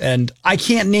quarterbacks. And I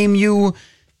can't name you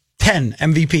 10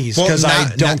 MVPs because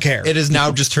I don't care. It has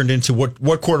now just turned into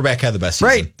what quarterback had the best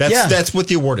season. Right. That's what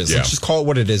the award is. Yeah. Let's just call it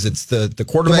what it is. It's the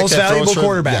quarterback, the most valuable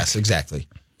quarterback. Yes, exactly.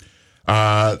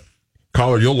 Caller,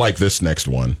 you'll like this next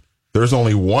one. There's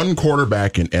only one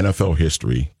quarterback in NFL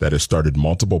history that has started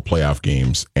multiple playoff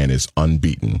games and is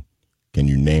unbeaten. Can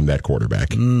you name that quarterback?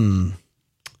 Give me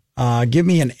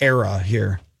an era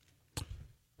here.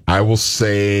 I will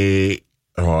say,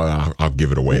 I'll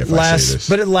give it away if I say this.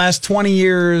 But it lasts 20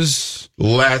 years. The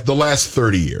last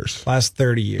 30 years. Last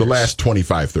 30 years. The last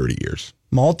 25, 30 years.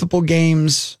 Multiple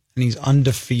games, and he's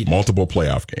undefeated. Multiple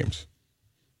playoff games.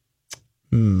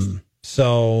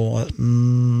 So,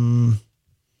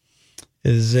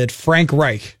 is it Frank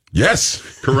Reich? Yes,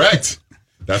 correct.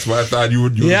 That's why I thought you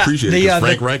would appreciate it.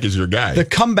 Frank Reich is your guy. The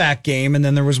comeback game, and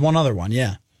then there was one other one.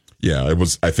 Yeah. Yeah, it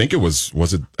was. I think it was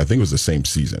the same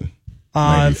season.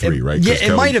 93, right? Yeah,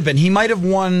 it might have been. He might have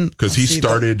won because he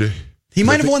started. He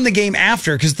might have won the game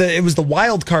after because it was the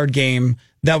wild card game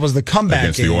that was the comeback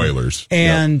against game. the Oilers.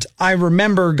 And I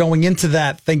remember going into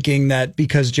that thinking that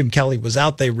because Jim Kelly was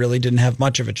out, they really didn't have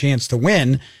much of a chance to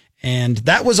win. And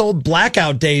that was old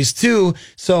blackout days too.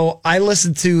 So I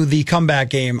listened to the comeback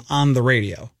game on the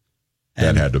radio.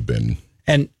 That had to have been.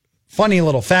 And funny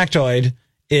little factoid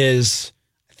is,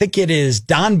 I think it is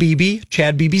Don Beebe,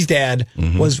 Chad Beebe's dad,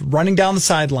 was running down the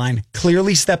sideline,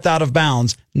 clearly stepped out of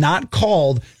bounds, not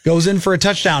called, goes in for a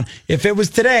touchdown. If it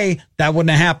was today, that wouldn't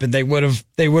have happened. They would have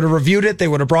reviewed it, they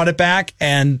would have brought it back,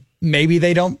 and maybe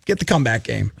they don't get the comeback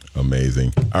game.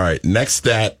 Amazing. All right, next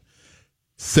stat.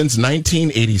 Since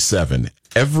 1987,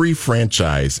 every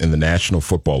franchise in the National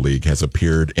Football League has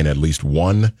appeared in at least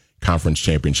one conference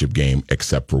championship game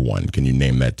except for one. Can you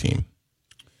name that team?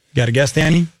 Got a guess,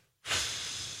 Danny?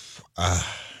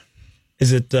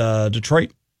 Is it Detroit?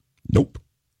 Nope.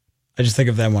 I just think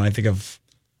of that one. I think of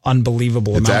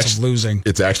unbelievable amounts of losing.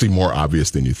 It's actually more obvious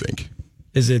than you think.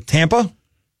 Is it Tampa?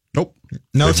 Nope.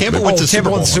 No, Tampa went to Super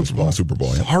Bowl. Super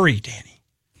Bowl. Yeah. Sorry, Danny.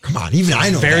 Come on, even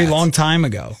I know very long time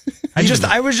ago.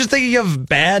 I was just thinking of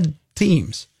bad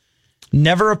teams.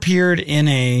 Never appeared in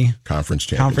a conference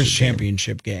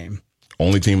championship game.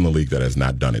 Only team in the league that has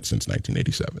not done it since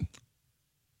 1987.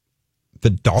 The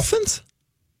Dolphins?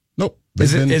 Nope.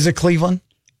 Is it Cleveland?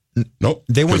 Nope.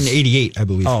 They won in 88, I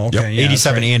believe. Oh, okay. Yep. Yeah,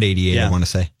 87 and 88, I want to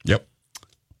say. Yep.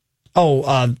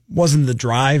 Oh, wasn't the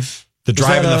drive? The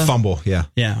drive and the fumble, yeah.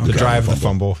 Yeah. Okay. The drive and the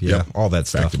fumble, yeah. Yep. All that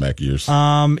stuff. Back-to-back years.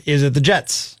 Is it the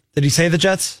Jets? Did he say the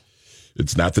Jets?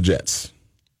 It's not the Jets.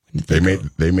 They made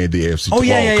the AFC. Oh,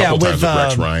 yeah. A couple times with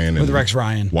Rex Ryan. With Rex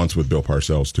Ryan. Once with Bill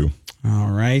Parcells, too.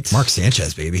 All right. Mark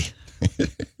Sanchez, baby.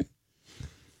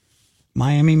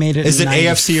 Miami made it. Is it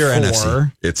AFC or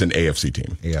NFC? It's an AFC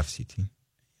team. AFC team.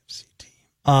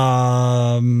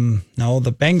 No,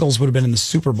 the Bengals would have been in the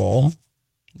Super Bowl.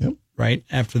 Yep. Right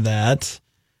after that.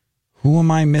 Who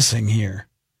am I missing here?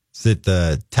 Is it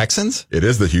the Texans? It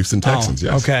is the Houston Texans,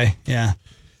 yes. Okay, yeah.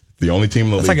 The only team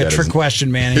in the league. That's like a trick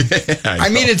question, Manny. I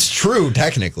mean, it's true,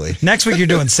 technically. Next week, you're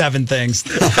doing 7 things.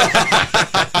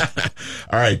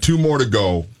 All right, 2 more to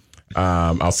go.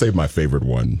 I'll save my favorite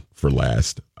one for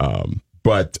last.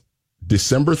 But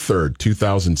December 3rd,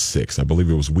 2006, I believe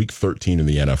it was week 13 in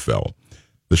the NFL,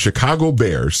 the Chicago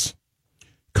Bears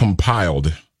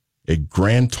compiled a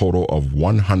grand total of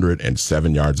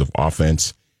 107 yards of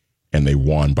offense, and they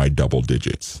won by double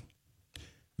digits.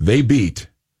 They beat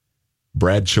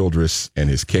Brad Childress and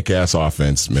his kick-ass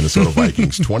offense, Minnesota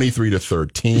Vikings,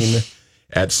 23-13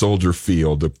 at Soldier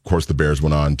Field. Of course, the Bears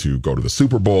went on to go to the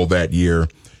Super Bowl that year.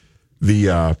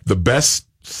 The best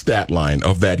stat line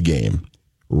of that game,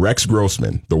 Rex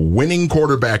Grossman, the winning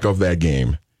quarterback of that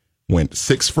game, went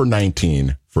 6 for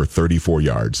 19 for 34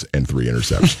 yards and 3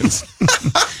 interceptions.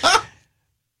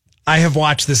 I have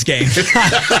watched this game.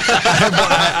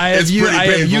 I have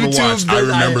YouTube. I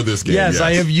remember this game. Yes,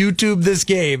 I have YouTube this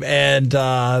game, and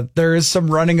there is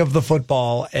some running of the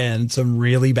football and some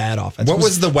really bad offense. What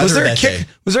was the weather that day?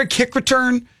 Was there a kick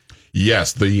return?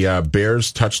 Yes, the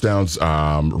Bears touchdowns.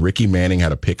 Ricky Manning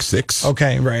had a pick 6.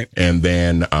 Okay, right. And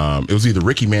then it was either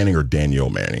Ricky Manning or Daniel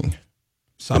Manning.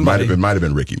 Somebody. It might have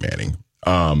been Ricky Manning.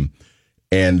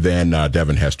 And then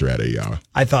Devin Hester had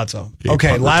I thought so.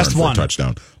 Okay, last one.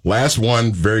 Touchdown. Last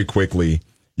one, very quickly.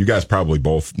 You guys probably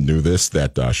both knew this,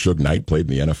 that Suge Knight played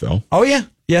in the NFL. Oh, yeah.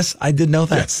 Yes, I did know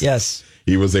that. Yes.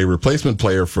 He was a replacement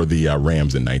player for the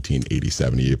Rams in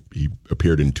 1987. He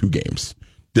appeared in 2 games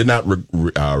Did not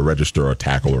register a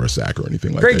tackle or a sack or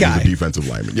anything like great that. Guy. He's a defensive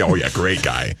lineman. Yeah, great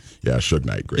guy. Yeah, Suge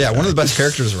Knight, great guy. One of the best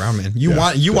characters around, man. You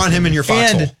want him in your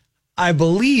foxhole. And I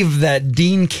believe that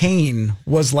Dean Cain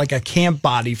was like a camp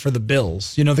body for the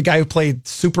Bills. You know, the guy who played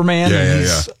Superman.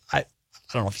 I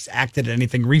don't know if he's acted in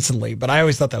anything recently, but I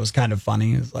always thought that was kind of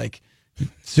funny. It's like,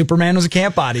 Superman was a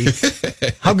camp body.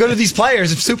 How good are these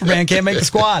players if Superman can't make the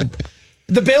squad?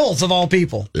 The Bills, of all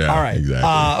people. Yeah, all right.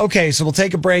 Exactly. Okay, so we'll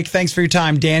take a break. Thanks for your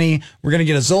time, Danny. We're going to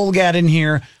get a Zolgad in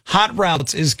here. Hot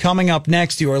Routes is coming up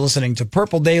next. You are listening to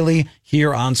Purple Daily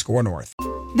here on Score North.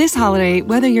 This holiday,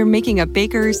 whether you're making a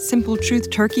Baker's Simple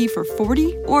Truth turkey for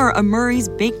 40 or a Murray's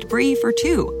Baked Brie for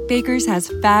 2, Baker's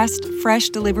has fast, fresh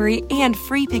delivery and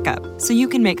free pickup, so you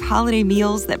can make holiday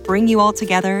meals that bring you all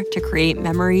together to create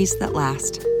memories that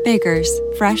last. Baker's,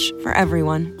 fresh for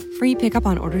everyone. Free pickup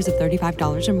on orders of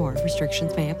 $35 or more.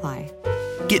 Restrictions may apply.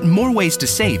 Get more ways to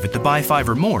save at the Buy 5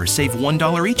 or More Save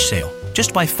 $1 each sale.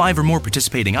 Just buy 5 or more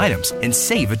participating items and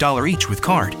save $1 each with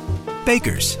card.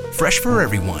 Baker's, fresh for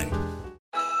everyone.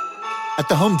 At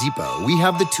the Home Depot, we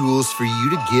have the tools for you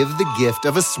to give the gift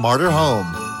of a smarter home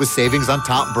with savings on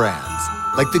top brands,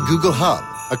 like the Google Hub,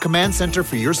 a command center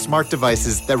for your smart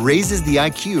devices that raises the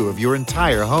IQ of your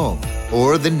entire home,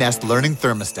 or the Nest Learning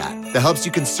Thermostat that helps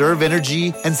you conserve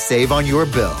energy and save on your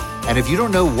bill. And if you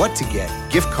don't know what to get,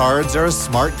 gift cards are a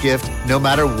smart gift no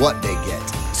matter what they get.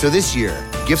 So this year,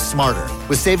 gift smarter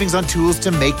with savings on tools to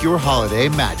make your holiday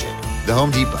magic. The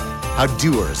Home Depot, how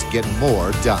doers get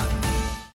more done.